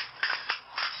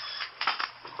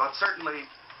 But certainly,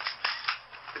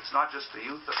 it's not just the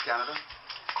youth of Canada.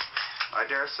 I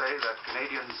dare say that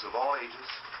Canadians of all ages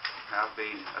have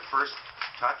been at first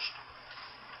touched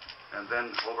and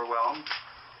then overwhelmed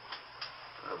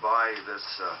by this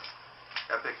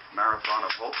epic marathon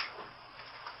of hope.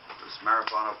 This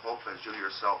marathon of hope, as you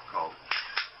yourself called.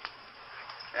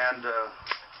 And the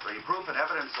proof and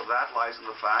evidence of that lies in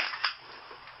the fact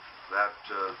that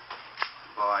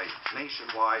by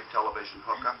nationwide television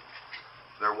hookup,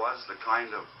 there was the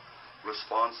kind of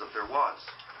response that there was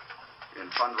in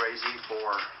fundraising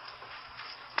for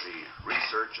the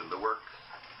research and the work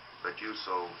that you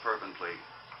so fervently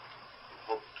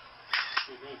hoped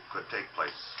could take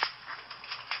place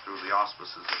through the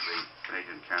auspices of the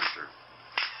Canadian Cancer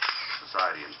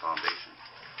Society and Foundation.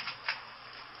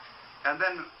 And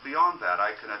then beyond that,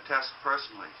 I can attest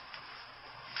personally,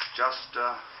 just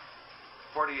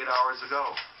 48 hours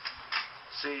ago,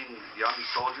 seeing young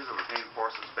soldiers of the Canadian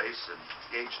Forces base in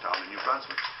Gagetown in New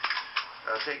Brunswick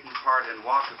taking part in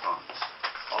walkathons,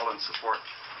 all in support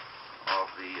of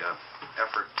the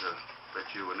effort that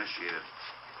you initiated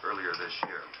earlier this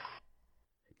year.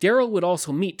 Daryl would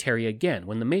also meet Terry again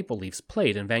when the Maple Leafs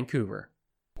played in Vancouver.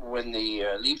 When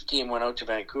the Leaf team went out to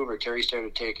Vancouver, Terry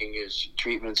started taking his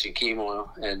treatments and chemo,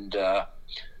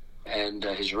 and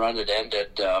his run had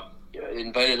ended.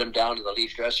 Invited him down to the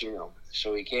Leaf dressing room.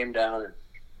 So he came down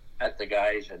at the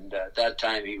guys. And at that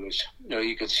time, he was,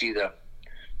 you could see the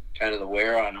kind of the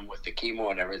wear on him with the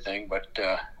chemo and everything. But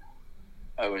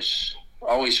I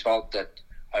always felt that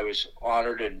I was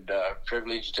honored and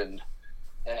privileged and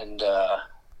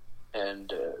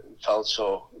felt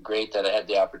so great that I had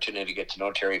the opportunity to get to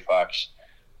know Terry Fox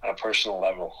on a personal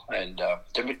level. And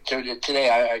today,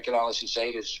 I can honestly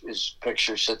say his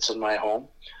picture sits in my home.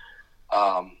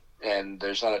 And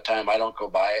there's not a time I don't go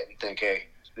by it and think, hey,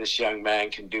 this young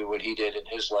man can do what he did in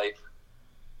his life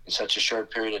in such a short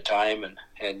period of time.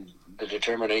 And the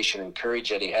determination and courage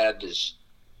that he had is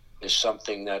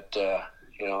something that,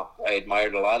 I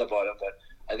admired a lot about him. But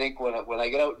I think when I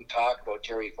get out and talk about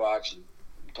Terry Fox and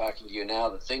talking to you now,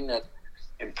 the thing that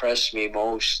impressed me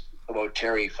most about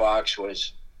Terry Fox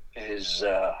was his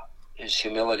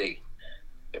humility.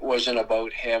 It wasn't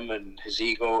about him and his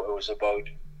ego. It was about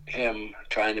him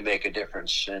trying to make a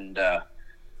difference. And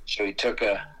so he took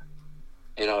a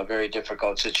very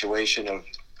difficult situation of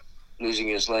losing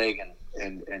his leg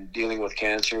and dealing with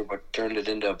cancer, but turned it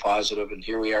into a positive. And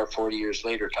here we are 40 years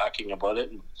later talking about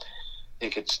it. And I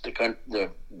think it's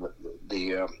the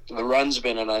run's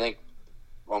been in, I think,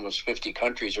 almost 50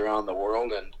 countries around the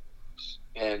world,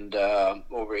 and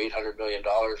over $800 million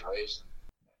raised.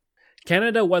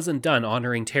 Canada wasn't done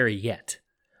honoring Terry yet.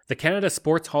 The Canada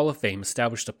Sports Hall of Fame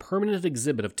established a permanent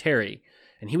exhibit of Terry,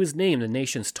 and he was named the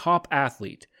nation's top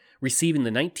athlete, receiving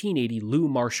the 1980 Lou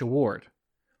Marsh Award.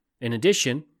 In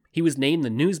addition, he was named the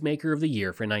Newsmaker of the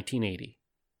Year for 1980.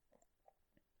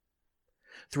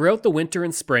 Throughout the winter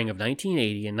and spring of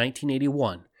 1980 and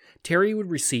 1981, Terry would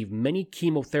receive many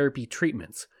chemotherapy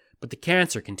treatments, but the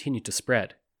cancer continued to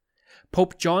spread.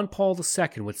 Pope John Paul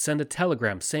II would send a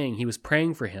telegram saying he was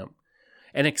praying for him,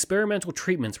 and experimental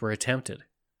treatments were attempted.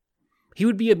 He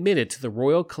would be admitted to the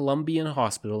Royal Columbian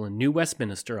Hospital in New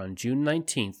Westminster on June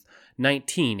 19,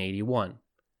 1981,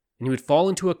 and he would fall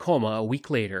into a coma a week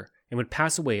later and would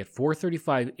pass away at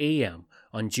 4:35 a.m.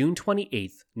 on June 28,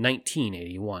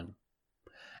 1981.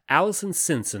 Allison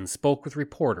Simpson spoke with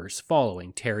reporters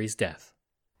following Terry's death.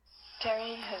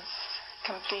 Terry has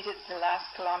completed the last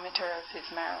kilometer of his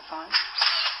marathon.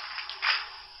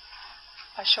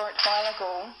 A short while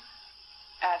ago,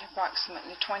 at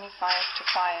approximately 25 to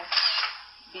 5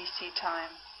 BC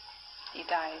time, he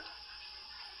died.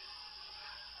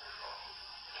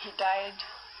 He died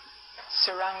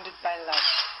surrounded by love.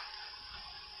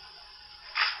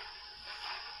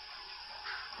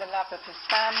 The love of his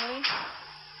family,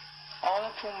 all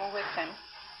of whom were with him,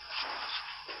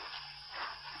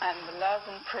 and the love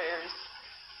and prayers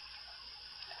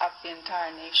of the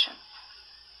entire nation.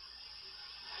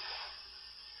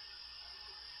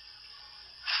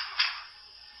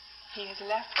 He has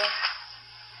left us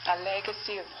a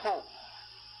legacy of hope,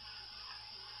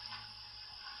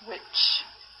 which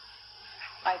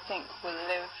I think will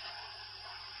live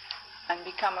and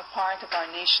become a part of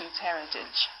our nation's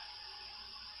heritage.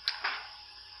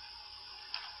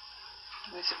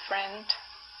 He was a friend,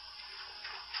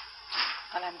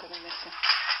 and I'm going to miss him.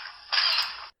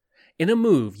 In a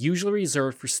move usually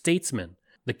reserved for statesmen,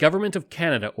 the Government of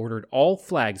Canada ordered all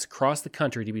flags across the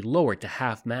country to be lowered to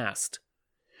half-mast.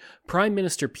 Prime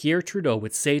Minister Pierre Trudeau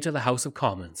would say to the House of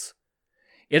Commons,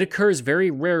 "It occurs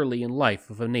very rarely in life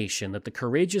of a nation that the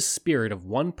courageous spirit of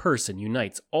one person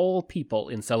unites all people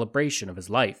in celebration of his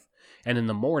life and in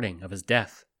the mourning of his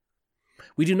death.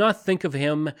 We do not think of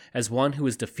him as one who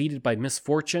is defeated by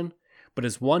misfortune, but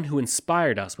as one who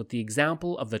inspired us with the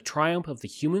example of the triumph of the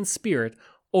human spirit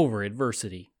over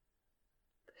adversity."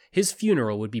 His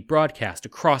funeral would be broadcast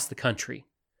across the country,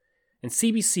 and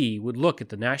CBC would look at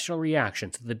the national reaction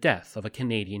to the death of a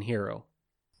Canadian hero.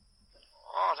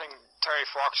 I think Terry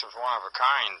Fox was one of a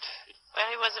kind. Well,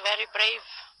 he was a very brave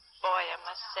boy, I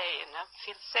must say, and I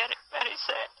feel very, very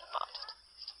sad about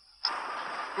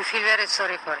it. We feel very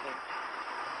sorry for him.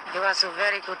 He was a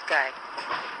very good guy.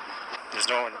 There's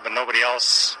nobody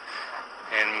else,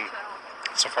 in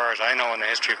so far as I know, in the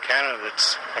history of Canada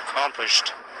that's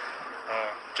accomplished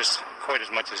just quite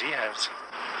as much as he has.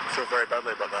 I feel very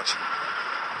badly about that.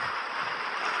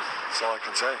 That's all I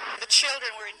can say. The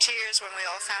children were in tears when we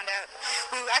all found out.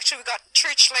 We got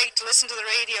church late to listen to the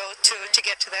radio to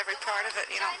get to every part of it,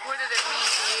 you know. What did it mean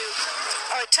to you?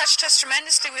 Oh, it touched us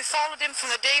tremendously. We followed him from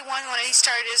the day one when he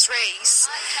started his race.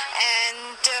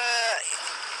 And,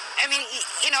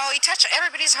 he touched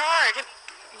everybody's heart.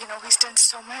 You know, he's done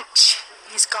so much.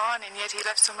 He's gone, and yet he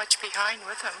left so much behind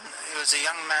with him. He was a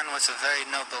young man with a very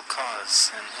noble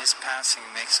cause, and his passing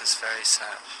makes us very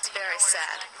sad. It's very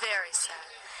sad, very sad.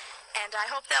 And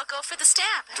I hope they'll go for the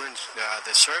stamp. During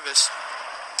the service,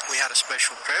 we had a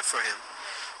special prayer for him,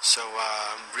 So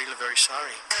I'm really very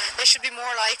sorry. They should be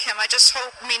more like him. I just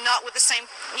hope, not with the same,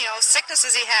 sickness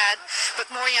as he had,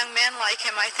 but more young men like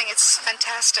him. I think it's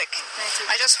fantastic.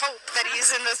 I just hope that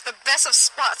he's in the best of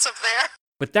spots up there.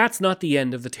 But that's not the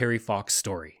end of the Terry Fox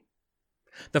story.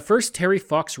 The first Terry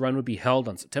Fox run would be held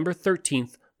on September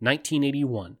 13th,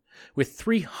 1981, with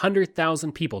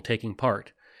 300,000 people taking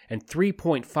part and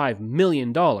 $3.5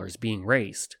 million being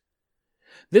raised.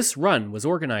 This run was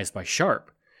organized by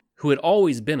Sharp, who had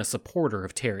always been a supporter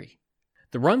of Terry.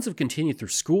 The runs have continued through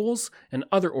schools and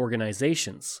other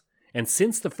organizations, and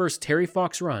since the first Terry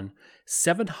Fox run,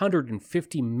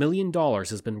 $750 million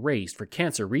has been raised for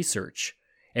cancer research,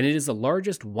 and it is the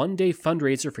largest one-day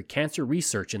fundraiser for cancer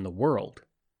research in the world.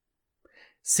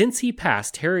 Since he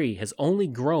passed, Terry has only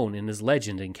grown in his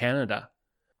legend in Canada.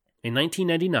 In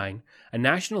 1999, a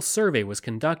national survey was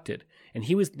conducted, and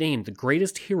he was named the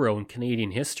greatest hero in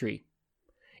Canadian history.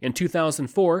 In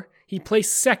 2004, he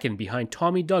placed second behind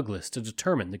Tommy Douglas to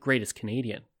determine the greatest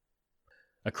Canadian.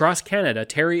 Across Canada,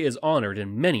 Terry is honored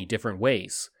in many different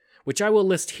ways, which I will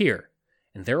list here,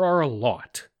 and there are a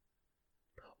lot.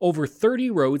 Over 30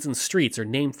 roads and streets are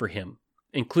named for him,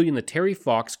 including the Terry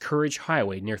Fox Courage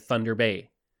Highway near Thunder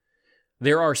Bay.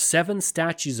 There are 7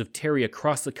 statues of Terry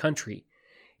across the country,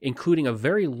 including a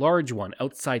very large one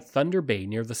outside Thunder Bay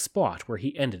near the spot where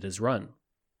he ended his run.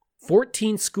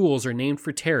 14 schools are named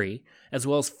for Terry, as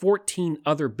well as 14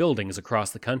 other buildings across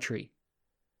the country.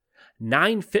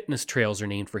 9 fitness trails are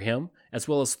named for him, as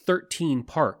well as 13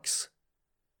 parks.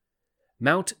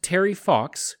 Mount Terry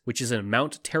Fox, which is in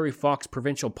Mount Terry Fox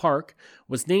Provincial Park,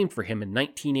 was named for him in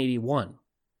 1981.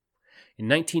 In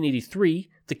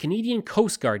 1983, the Canadian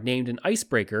Coast Guard named an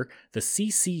icebreaker the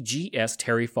CCGS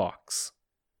Terry Fox.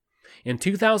 In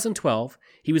 2012,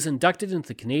 he was inducted into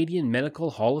the Canadian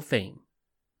Medical Hall of Fame.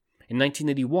 In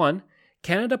 1981,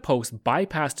 Canada Post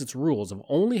bypassed its rules of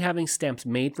only having stamps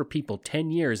made for people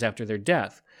 10 years after their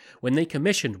death when they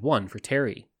commissioned one for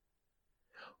Terry.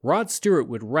 Rod Stewart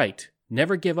would write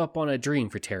Never Give Up on a Dream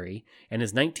for Terry, and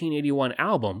his 1981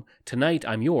 album, Tonight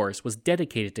I'm Yours, was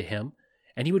dedicated to him,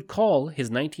 and he would call his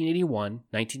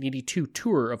 1981-1982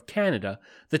 tour of Canada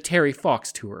the Terry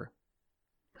Fox Tour.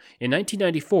 In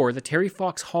 1994, the Terry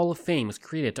Fox Hall of Fame was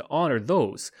created to honor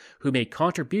those who made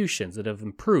contributions that have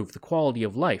improved the quality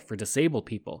of life for disabled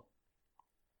people.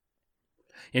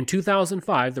 In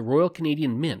 2005, the Royal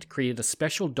Canadian Mint created a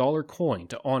special dollar coin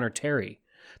to honor Terry,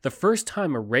 the first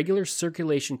time a regular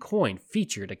circulation coin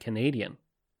featured a Canadian.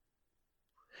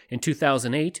 In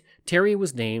 2008, Terry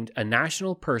was named a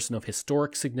National Person of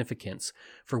Historic Significance,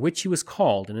 for which he was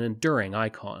called an enduring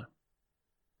icon.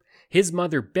 His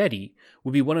mother, Betty,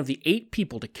 would be one of the 8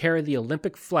 people to carry the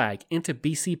Olympic flag into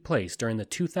BC Place during the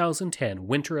 2010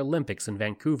 Winter Olympics in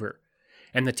Vancouver,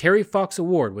 and the Terry Fox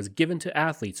Award was given to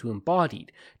athletes who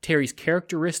embodied Terry's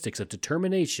characteristics of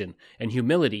determination and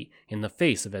humility in the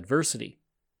face of adversity.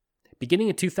 Beginning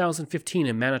in 2015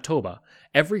 in Manitoba,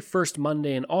 every first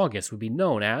Monday in August would be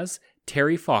known as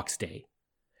Terry Fox Day,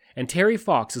 and Terry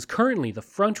Fox is currently the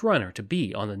front runner to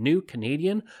be on the new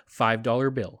Canadian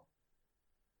 $5 bill.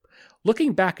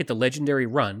 Looking back at the legendary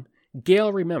run,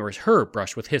 Gail remembers her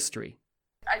brush with history.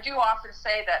 I do often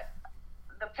say that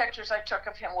the pictures I took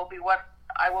of him will be what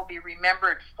I will be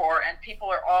remembered for, and people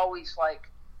are always like,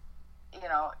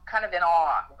 kind of in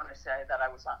awe when I say that I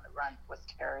was on the run with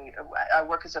Terry. I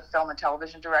work as a film and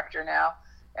television director now,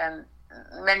 and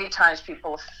many times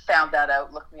people have found that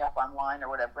out, look me up online or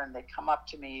whatever, and they come up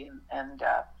to me and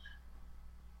I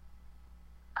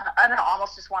don't know,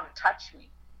 almost just want to touch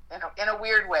me. In a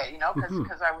weird way,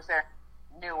 because I was there,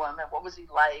 knew him, and what was he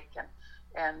like,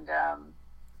 and I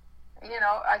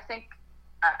think,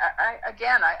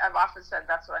 I've often said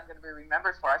that's what I'm going to be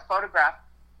remembered for. I photographed,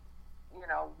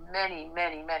 many,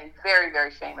 many, many very,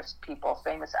 very famous people,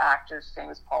 famous actors,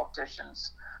 famous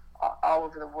politicians, all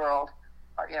over the world,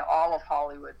 all of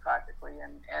Hollywood practically,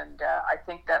 and I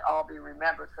think that I'll be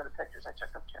remembered for the pictures I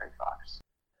took of Terry Fox.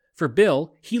 For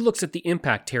Bill, he looks at the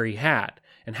impact Terry had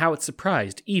and how it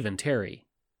surprised even Terry.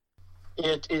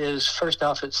 It is, first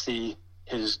off, it's his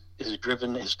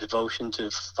devotion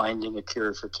to finding a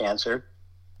cure for cancer.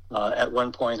 At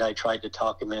one point, I tried to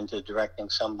talk him into directing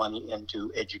some money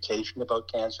into education about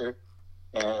cancer.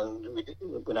 And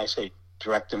when I say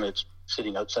direct him, it's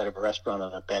sitting outside of a restaurant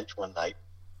on a bench one night.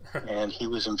 And he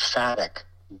was emphatic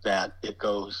that it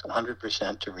goes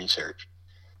 100% to research.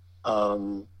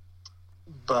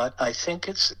 But I think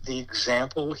it's the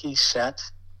example he set,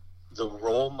 the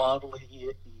role model he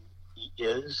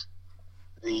is,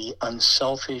 the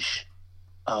unselfish,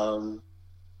 no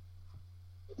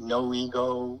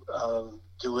ego,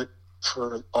 do it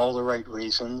for all the right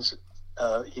reasons.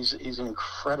 he's an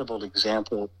incredible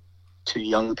example to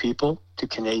young people, to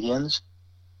Canadians.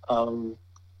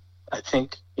 I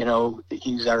think,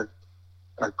 he's our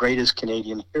greatest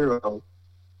Canadian hero.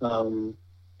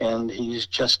 And he's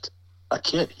just a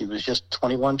kid. He was just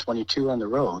 21, 22 on the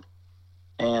road.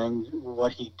 And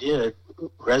what he did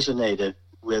resonated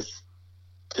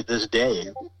to this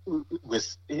day,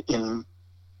 in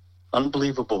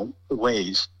unbelievable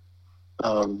ways,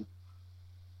 of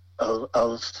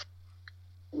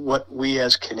what we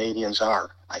as Canadians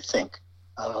are, I think.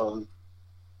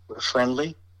 We're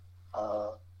friendly,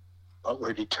 but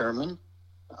we're determined.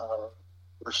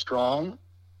 We're strong.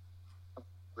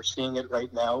 We're seeing it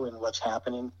right now in what's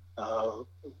happening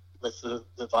with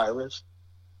the virus.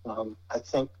 I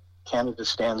think Canada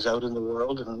stands out in the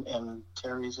world, and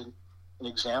Terry's an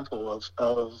example of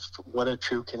what a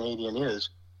true Canadian is.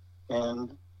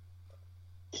 And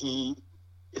he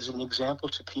is an example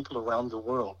to people around the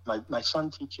world. My son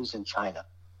teaches in China,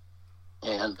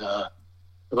 and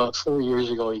about 4 years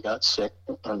ago he got sick,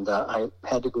 and I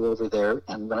had to go over there.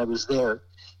 And when I was there,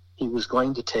 he was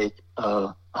going to take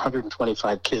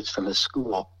 125 kids from his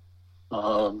school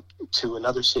to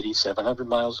another city 700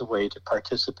 miles away to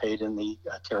participate in the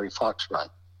Terry Fox run.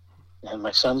 And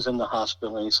my son's in the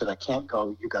hospital, and he said, I can't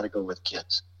go, you got to go with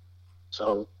kids.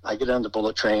 So I get on the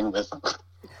bullet train with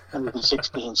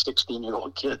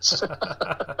 16-year-old kids.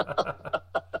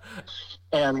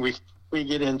 And we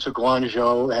get into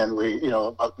Guangzhou, and we,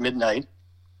 about midnight,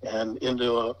 and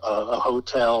into a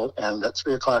hotel, and at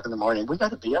 3 o'clock in the morning, we got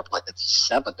to be up like at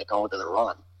 7 to go to the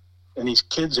run. And these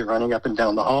kids are running up and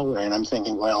down the hallway, and I'm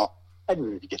thinking, well, I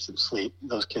need to get some sleep.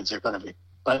 Those kids are going to be,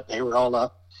 but they were all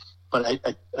up. But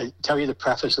I tell you the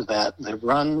preface of that. The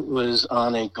run was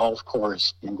on a golf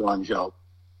course in Guangzhou.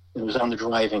 It was on the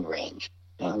driving range.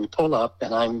 And we pull up,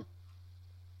 and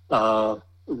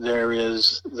there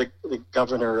is the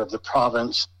governor of the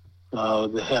province,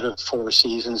 the head of Four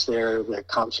Seasons there, the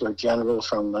consular general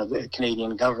from the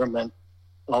Canadian government,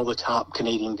 all the top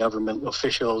Canadian government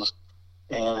officials.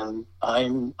 And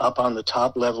I'm up on the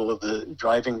top level of the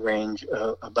driving range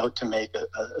about to make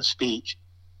a speech.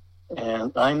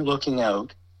 And I'm looking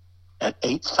out at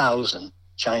 8,000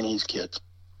 Chinese kids,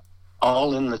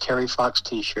 all in the Terry Fox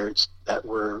T-shirts that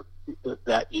were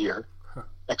that year,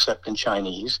 except in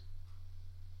Chinese.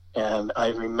 And I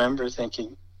remember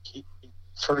thinking,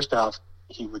 first off,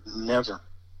 he would never,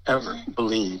 ever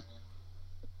believe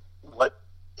what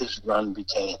his run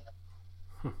became.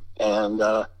 And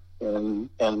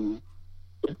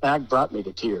that brought me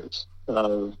to tears,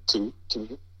 to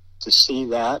see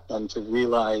that and to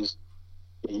realize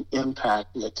the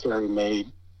impact that Terry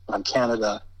made on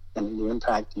Canada and the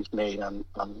impact he's made on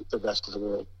the rest of the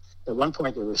world. At one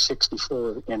point, there were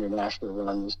 64 international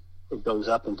runs. It goes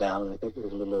up and down. I think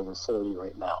there's a little over 40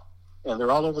 right now. And they're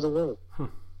all over the world.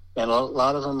 And a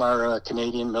lot of them are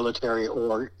Canadian military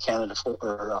or Canada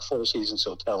Four Seasons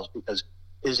hotels, because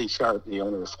Izzy Sharp, the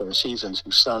owner of Four Seasons,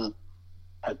 whose son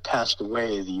had passed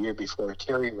away the year before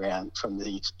Terry ran from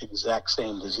the exact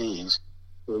same disease,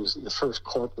 was the first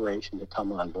corporation to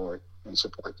come on board and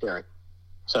support Terry.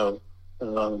 So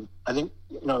I think,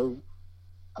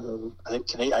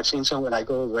 I've seen some when I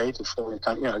go away to foreign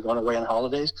countries, going away on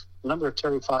holidays, the number of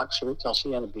Terry Fox shirts I'll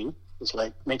see on a beach, it's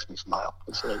like, makes me smile.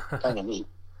 It's like kind of neat.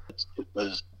 It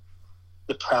was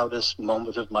the proudest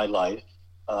moment of my life.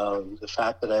 The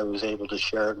fact that I was able to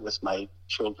share it with my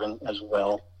children as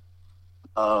well,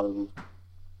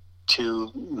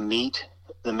 to meet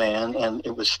the man, and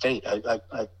it was fate.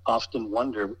 I often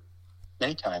wonder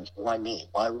many times, why me?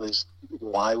 Why was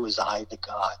I the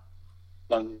guy?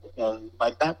 And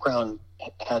my background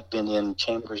had been in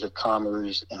chambers of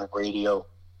commerce and radio.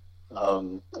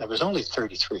 I was only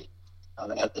 33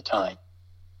 at the time,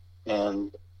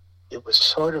 and it was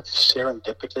sort of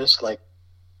serendipitous. Like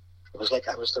it was like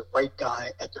I was the right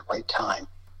guy at the right time,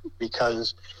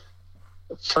 because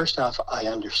first off, I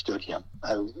understood him.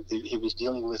 He was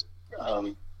dealing with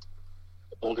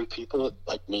older people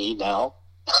like me now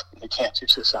in the Cancer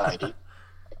Society,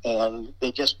 and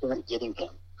they just weren't getting him.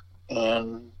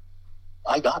 And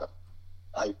I got him.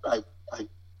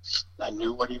 I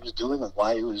knew what he was doing and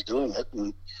why he was doing it,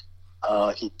 and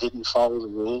he didn't follow the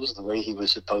rules the way he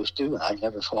was supposed to, and I've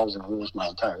never followed the rules my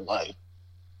entire life.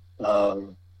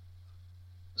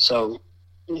 So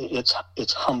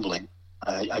it's humbling,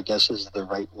 I guess is the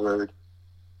right word,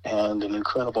 and an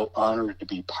incredible honor to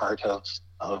be part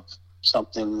of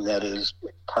something that is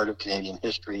part of Canadian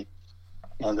history,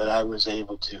 and that I was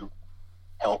able to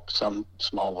help some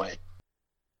small way.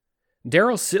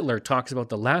 Daryl Sittler talks about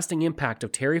the lasting impact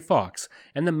of Terry Fox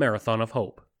and the Marathon of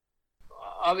Hope.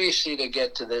 Obviously, to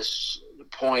get to this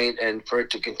point and for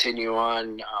it to continue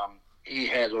on, he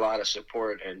had a lot of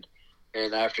support. And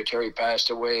after Terry passed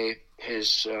away,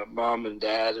 his mom and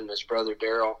dad and his brother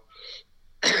Daryl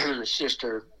and his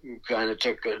sister kind of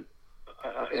took and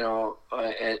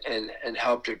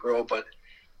helped it grow. But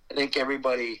I think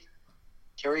everybody,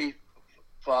 Terry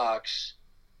Fox,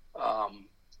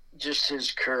 just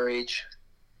his courage,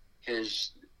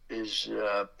 his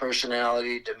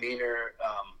personality, demeanor,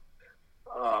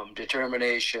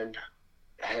 determination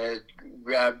had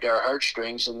grabbed our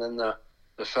heartstrings. And then the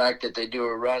fact that they do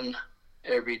a run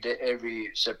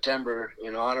every September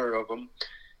in honor of him,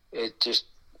 it just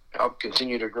helped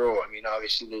continue to grow. I mean,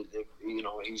 obviously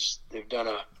they've done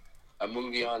a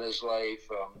movie on his life.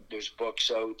 There's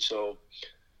books out, so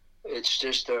it's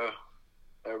just a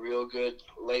real good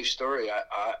life story.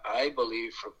 I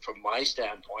believe from my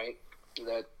standpoint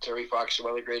that Terry Fox is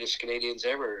one of the greatest Canadians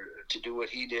ever to do what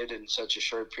he did in such a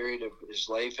short period of his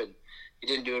life. And he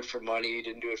didn't do it for money. He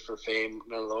didn't do it for fame,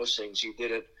 none of those things. He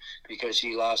did it because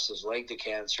he lost his leg to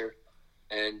cancer.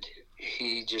 And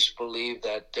he just believed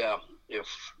that if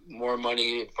more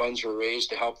money and funds were raised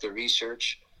to help the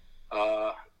research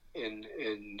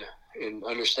in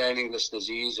understanding this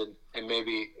disease and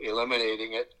maybe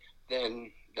eliminating it,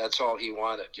 then that's all he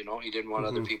wanted. He didn't want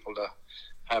other people to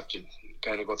have to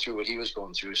kind of go through what he was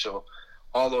going through. So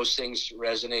all those things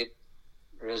resonated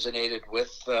with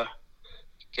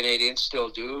Canadians, still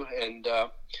do. And,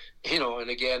 and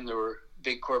again, there were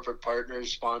big corporate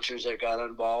partners, sponsors that got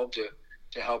involved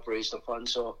to help raise the fund.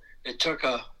 So it took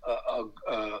a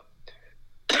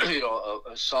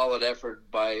solid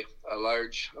effort by a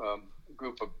large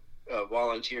group of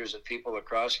volunteers and people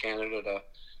across Canada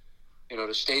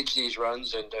to stage these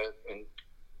runs and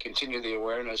continue the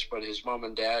awareness. But his mom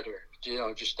and dad are,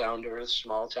 just down to earth,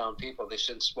 small town people. They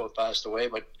since both passed away,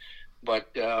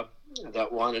 but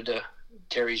that wanted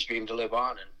Terry's dream to live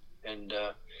on, and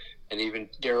even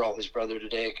Daryl, his brother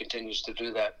today, continues to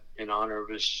do that in honor of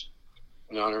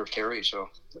Terry. So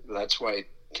that's why it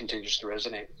continues to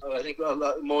resonate. I think a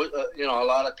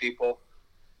lot of people,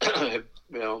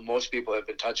 most people have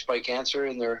been touched by cancer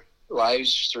in their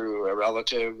lives through a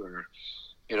relative or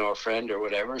a friend or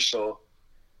whatever. So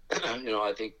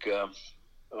I think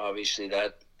obviously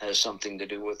that has something to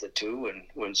do with it too. And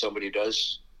when somebody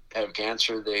does have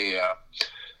cancer, they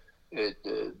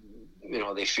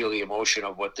feel the emotion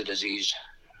of what the disease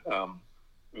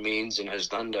means and has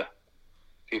done to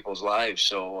people's lives.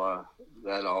 So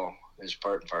that all is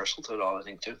part and parcel to it all, I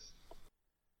think, too.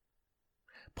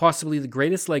 Possibly the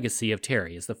greatest legacy of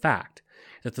Terry is the fact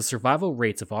that the survival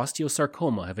rates of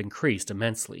osteosarcoma have increased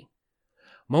immensely.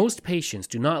 Most patients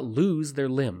do not lose their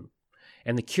limb,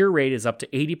 and the cure rate is up to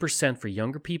 80% for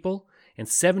younger people and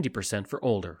 70% for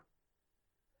older.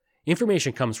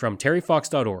 Information comes from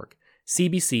terryfox.org,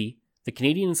 CBC, the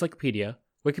Canadian Encyclopedia,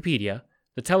 Wikipedia,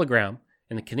 the Telegram,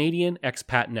 and the Canadian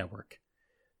Expat Network.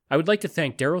 I would like to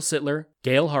thank Daryl Sittler,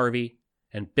 Gail Harvey,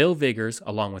 and Bill Viggers,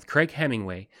 along with Craig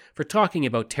Hemingway, for talking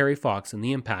about Terry Fox and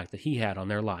the impact that he had on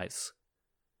their lives.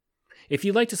 If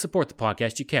you'd like to support the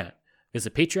podcast, you can.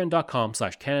 Visit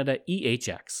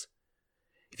patreon.com/CanadaEHX.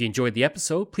 If you enjoyed the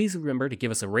episode, please remember to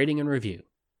give us a rating and review.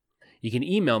 You can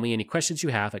email me any questions you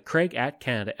have at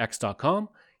craig@canadax.com,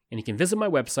 and you can visit my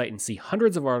website and see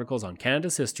hundreds of articles on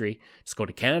Canada's history. Just go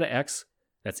to CanadaX,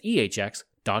 that's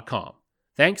EHX.com.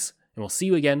 Thanks, and we'll see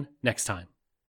you again next time.